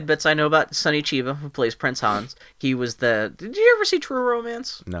only tidbits I know about Sonny Chiba, who plays Prince Hans, he was the... Did you ever see True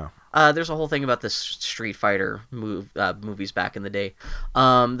Romance? No. There's a whole thing about the Street Fighter movies back in the day.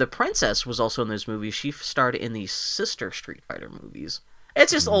 The princess was also in those movies. She starred in the sister Street Fighter movies.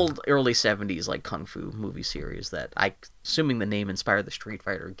 It's just old, early 70s, like, kung fu movie series that assuming the name inspired the Street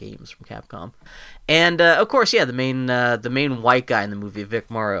Fighter games from Capcom. And, of course, yeah, the main white guy in the movie, Vic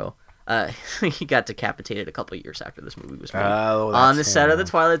Morrow, he got decapitated a couple of years after this movie was made. Oh, on the set of The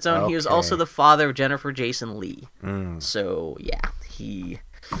Twilight Zone. Okay. He was also the father of Jennifer Jason Leigh. Mm. So,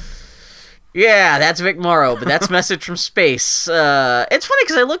 yeah, that's Vic Morrow, but that's Message from Space. It's funny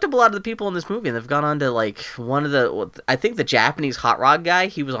because I looked up a lot of the people in this movie, and they've gone on to, like, I think the Japanese hot rod guy,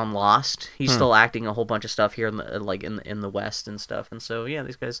 he was on Lost. He's still acting a whole bunch of stuff here in the West and stuff. And so, yeah,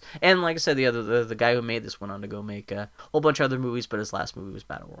 these guys. And like I said, the guy who made this went on to go make a whole bunch of other movies, but his last movie was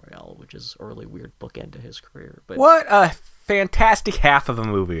Battle Royale, which is a really weird bookend to his career. But What a fantastic half of a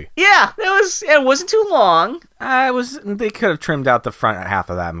movie. yeah, it wasn't too long. They could have trimmed out the front half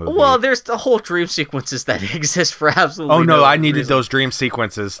of that movie. Well, there's the whole dream sequences that exist for absolutely oh no, no I needed reason. those dream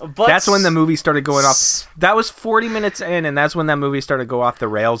sequences. But that's when the movie started going off. That was 40 minutes in, and that's when that movie started to go off the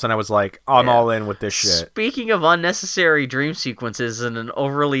rails, and I was like, I'm all in with this shit. Speaking of unnecessary dream sequences in an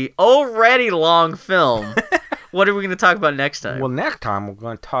already long film, what are we going to talk about next time? Well, next time we're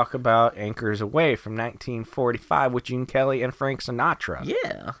going to talk about Anchors Away from 1945 with Gene Kelly and Frank Sinatra.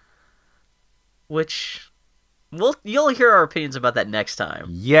 Yeah. Which, you'll hear our opinions about that next time.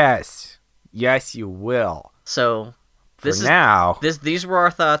 Yes, you will. So, Now, these were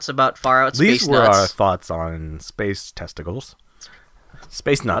our thoughts about Far Out Space these were Nuts. our thoughts on space testicles.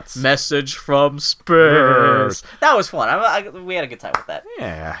 Space nuts. Message from Space. That was fun. We had a good time with that.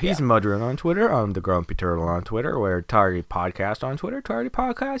 Yeah, he's Mudrun on Twitter. I'm the Grumpy Turtle on Twitter. We're Tardy Podcast on Twitter.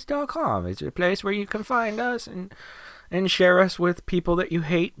 TardyPodcast.com is a place where you can find us and share us with people that you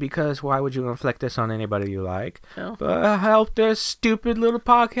hate, because why would you inflict this on anybody you like? No. But help this stupid little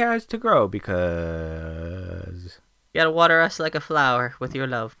podcast to grow, because You gotta water us like a flower with your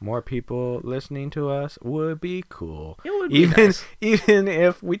love. more people listening to us would be cool. It would be nice. Even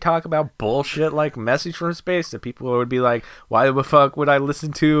if we talk about bullshit like Message from Space, that people would be like, why the fuck would I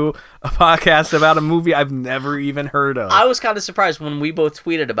listen to a podcast about a movie I've never even heard of? I was kind of surprised when we both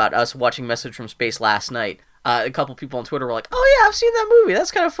tweeted about us watching Message from Space last night. A couple people on Twitter were like, "Oh yeah, I've seen that movie. That's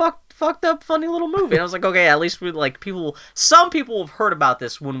kind of fucked up, funny little movie." And I was like, "Okay, at least we like people. Some people have heard about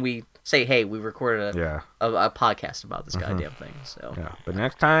this when we say, hey, we recorded a podcast about this goddamn thing." So yeah, but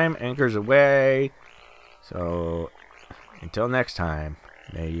next time, Anchors Away. So until next time,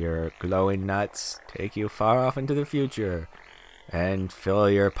 may your glowing nuts take you far off into the future, and fill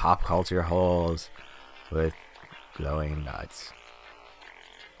your pop culture holes with glowing nuts.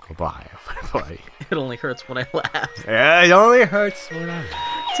 Goodbye, everybody. it only hurts when I laugh. Yeah, it only hurts when I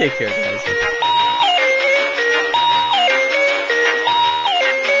laugh. Take care, guys.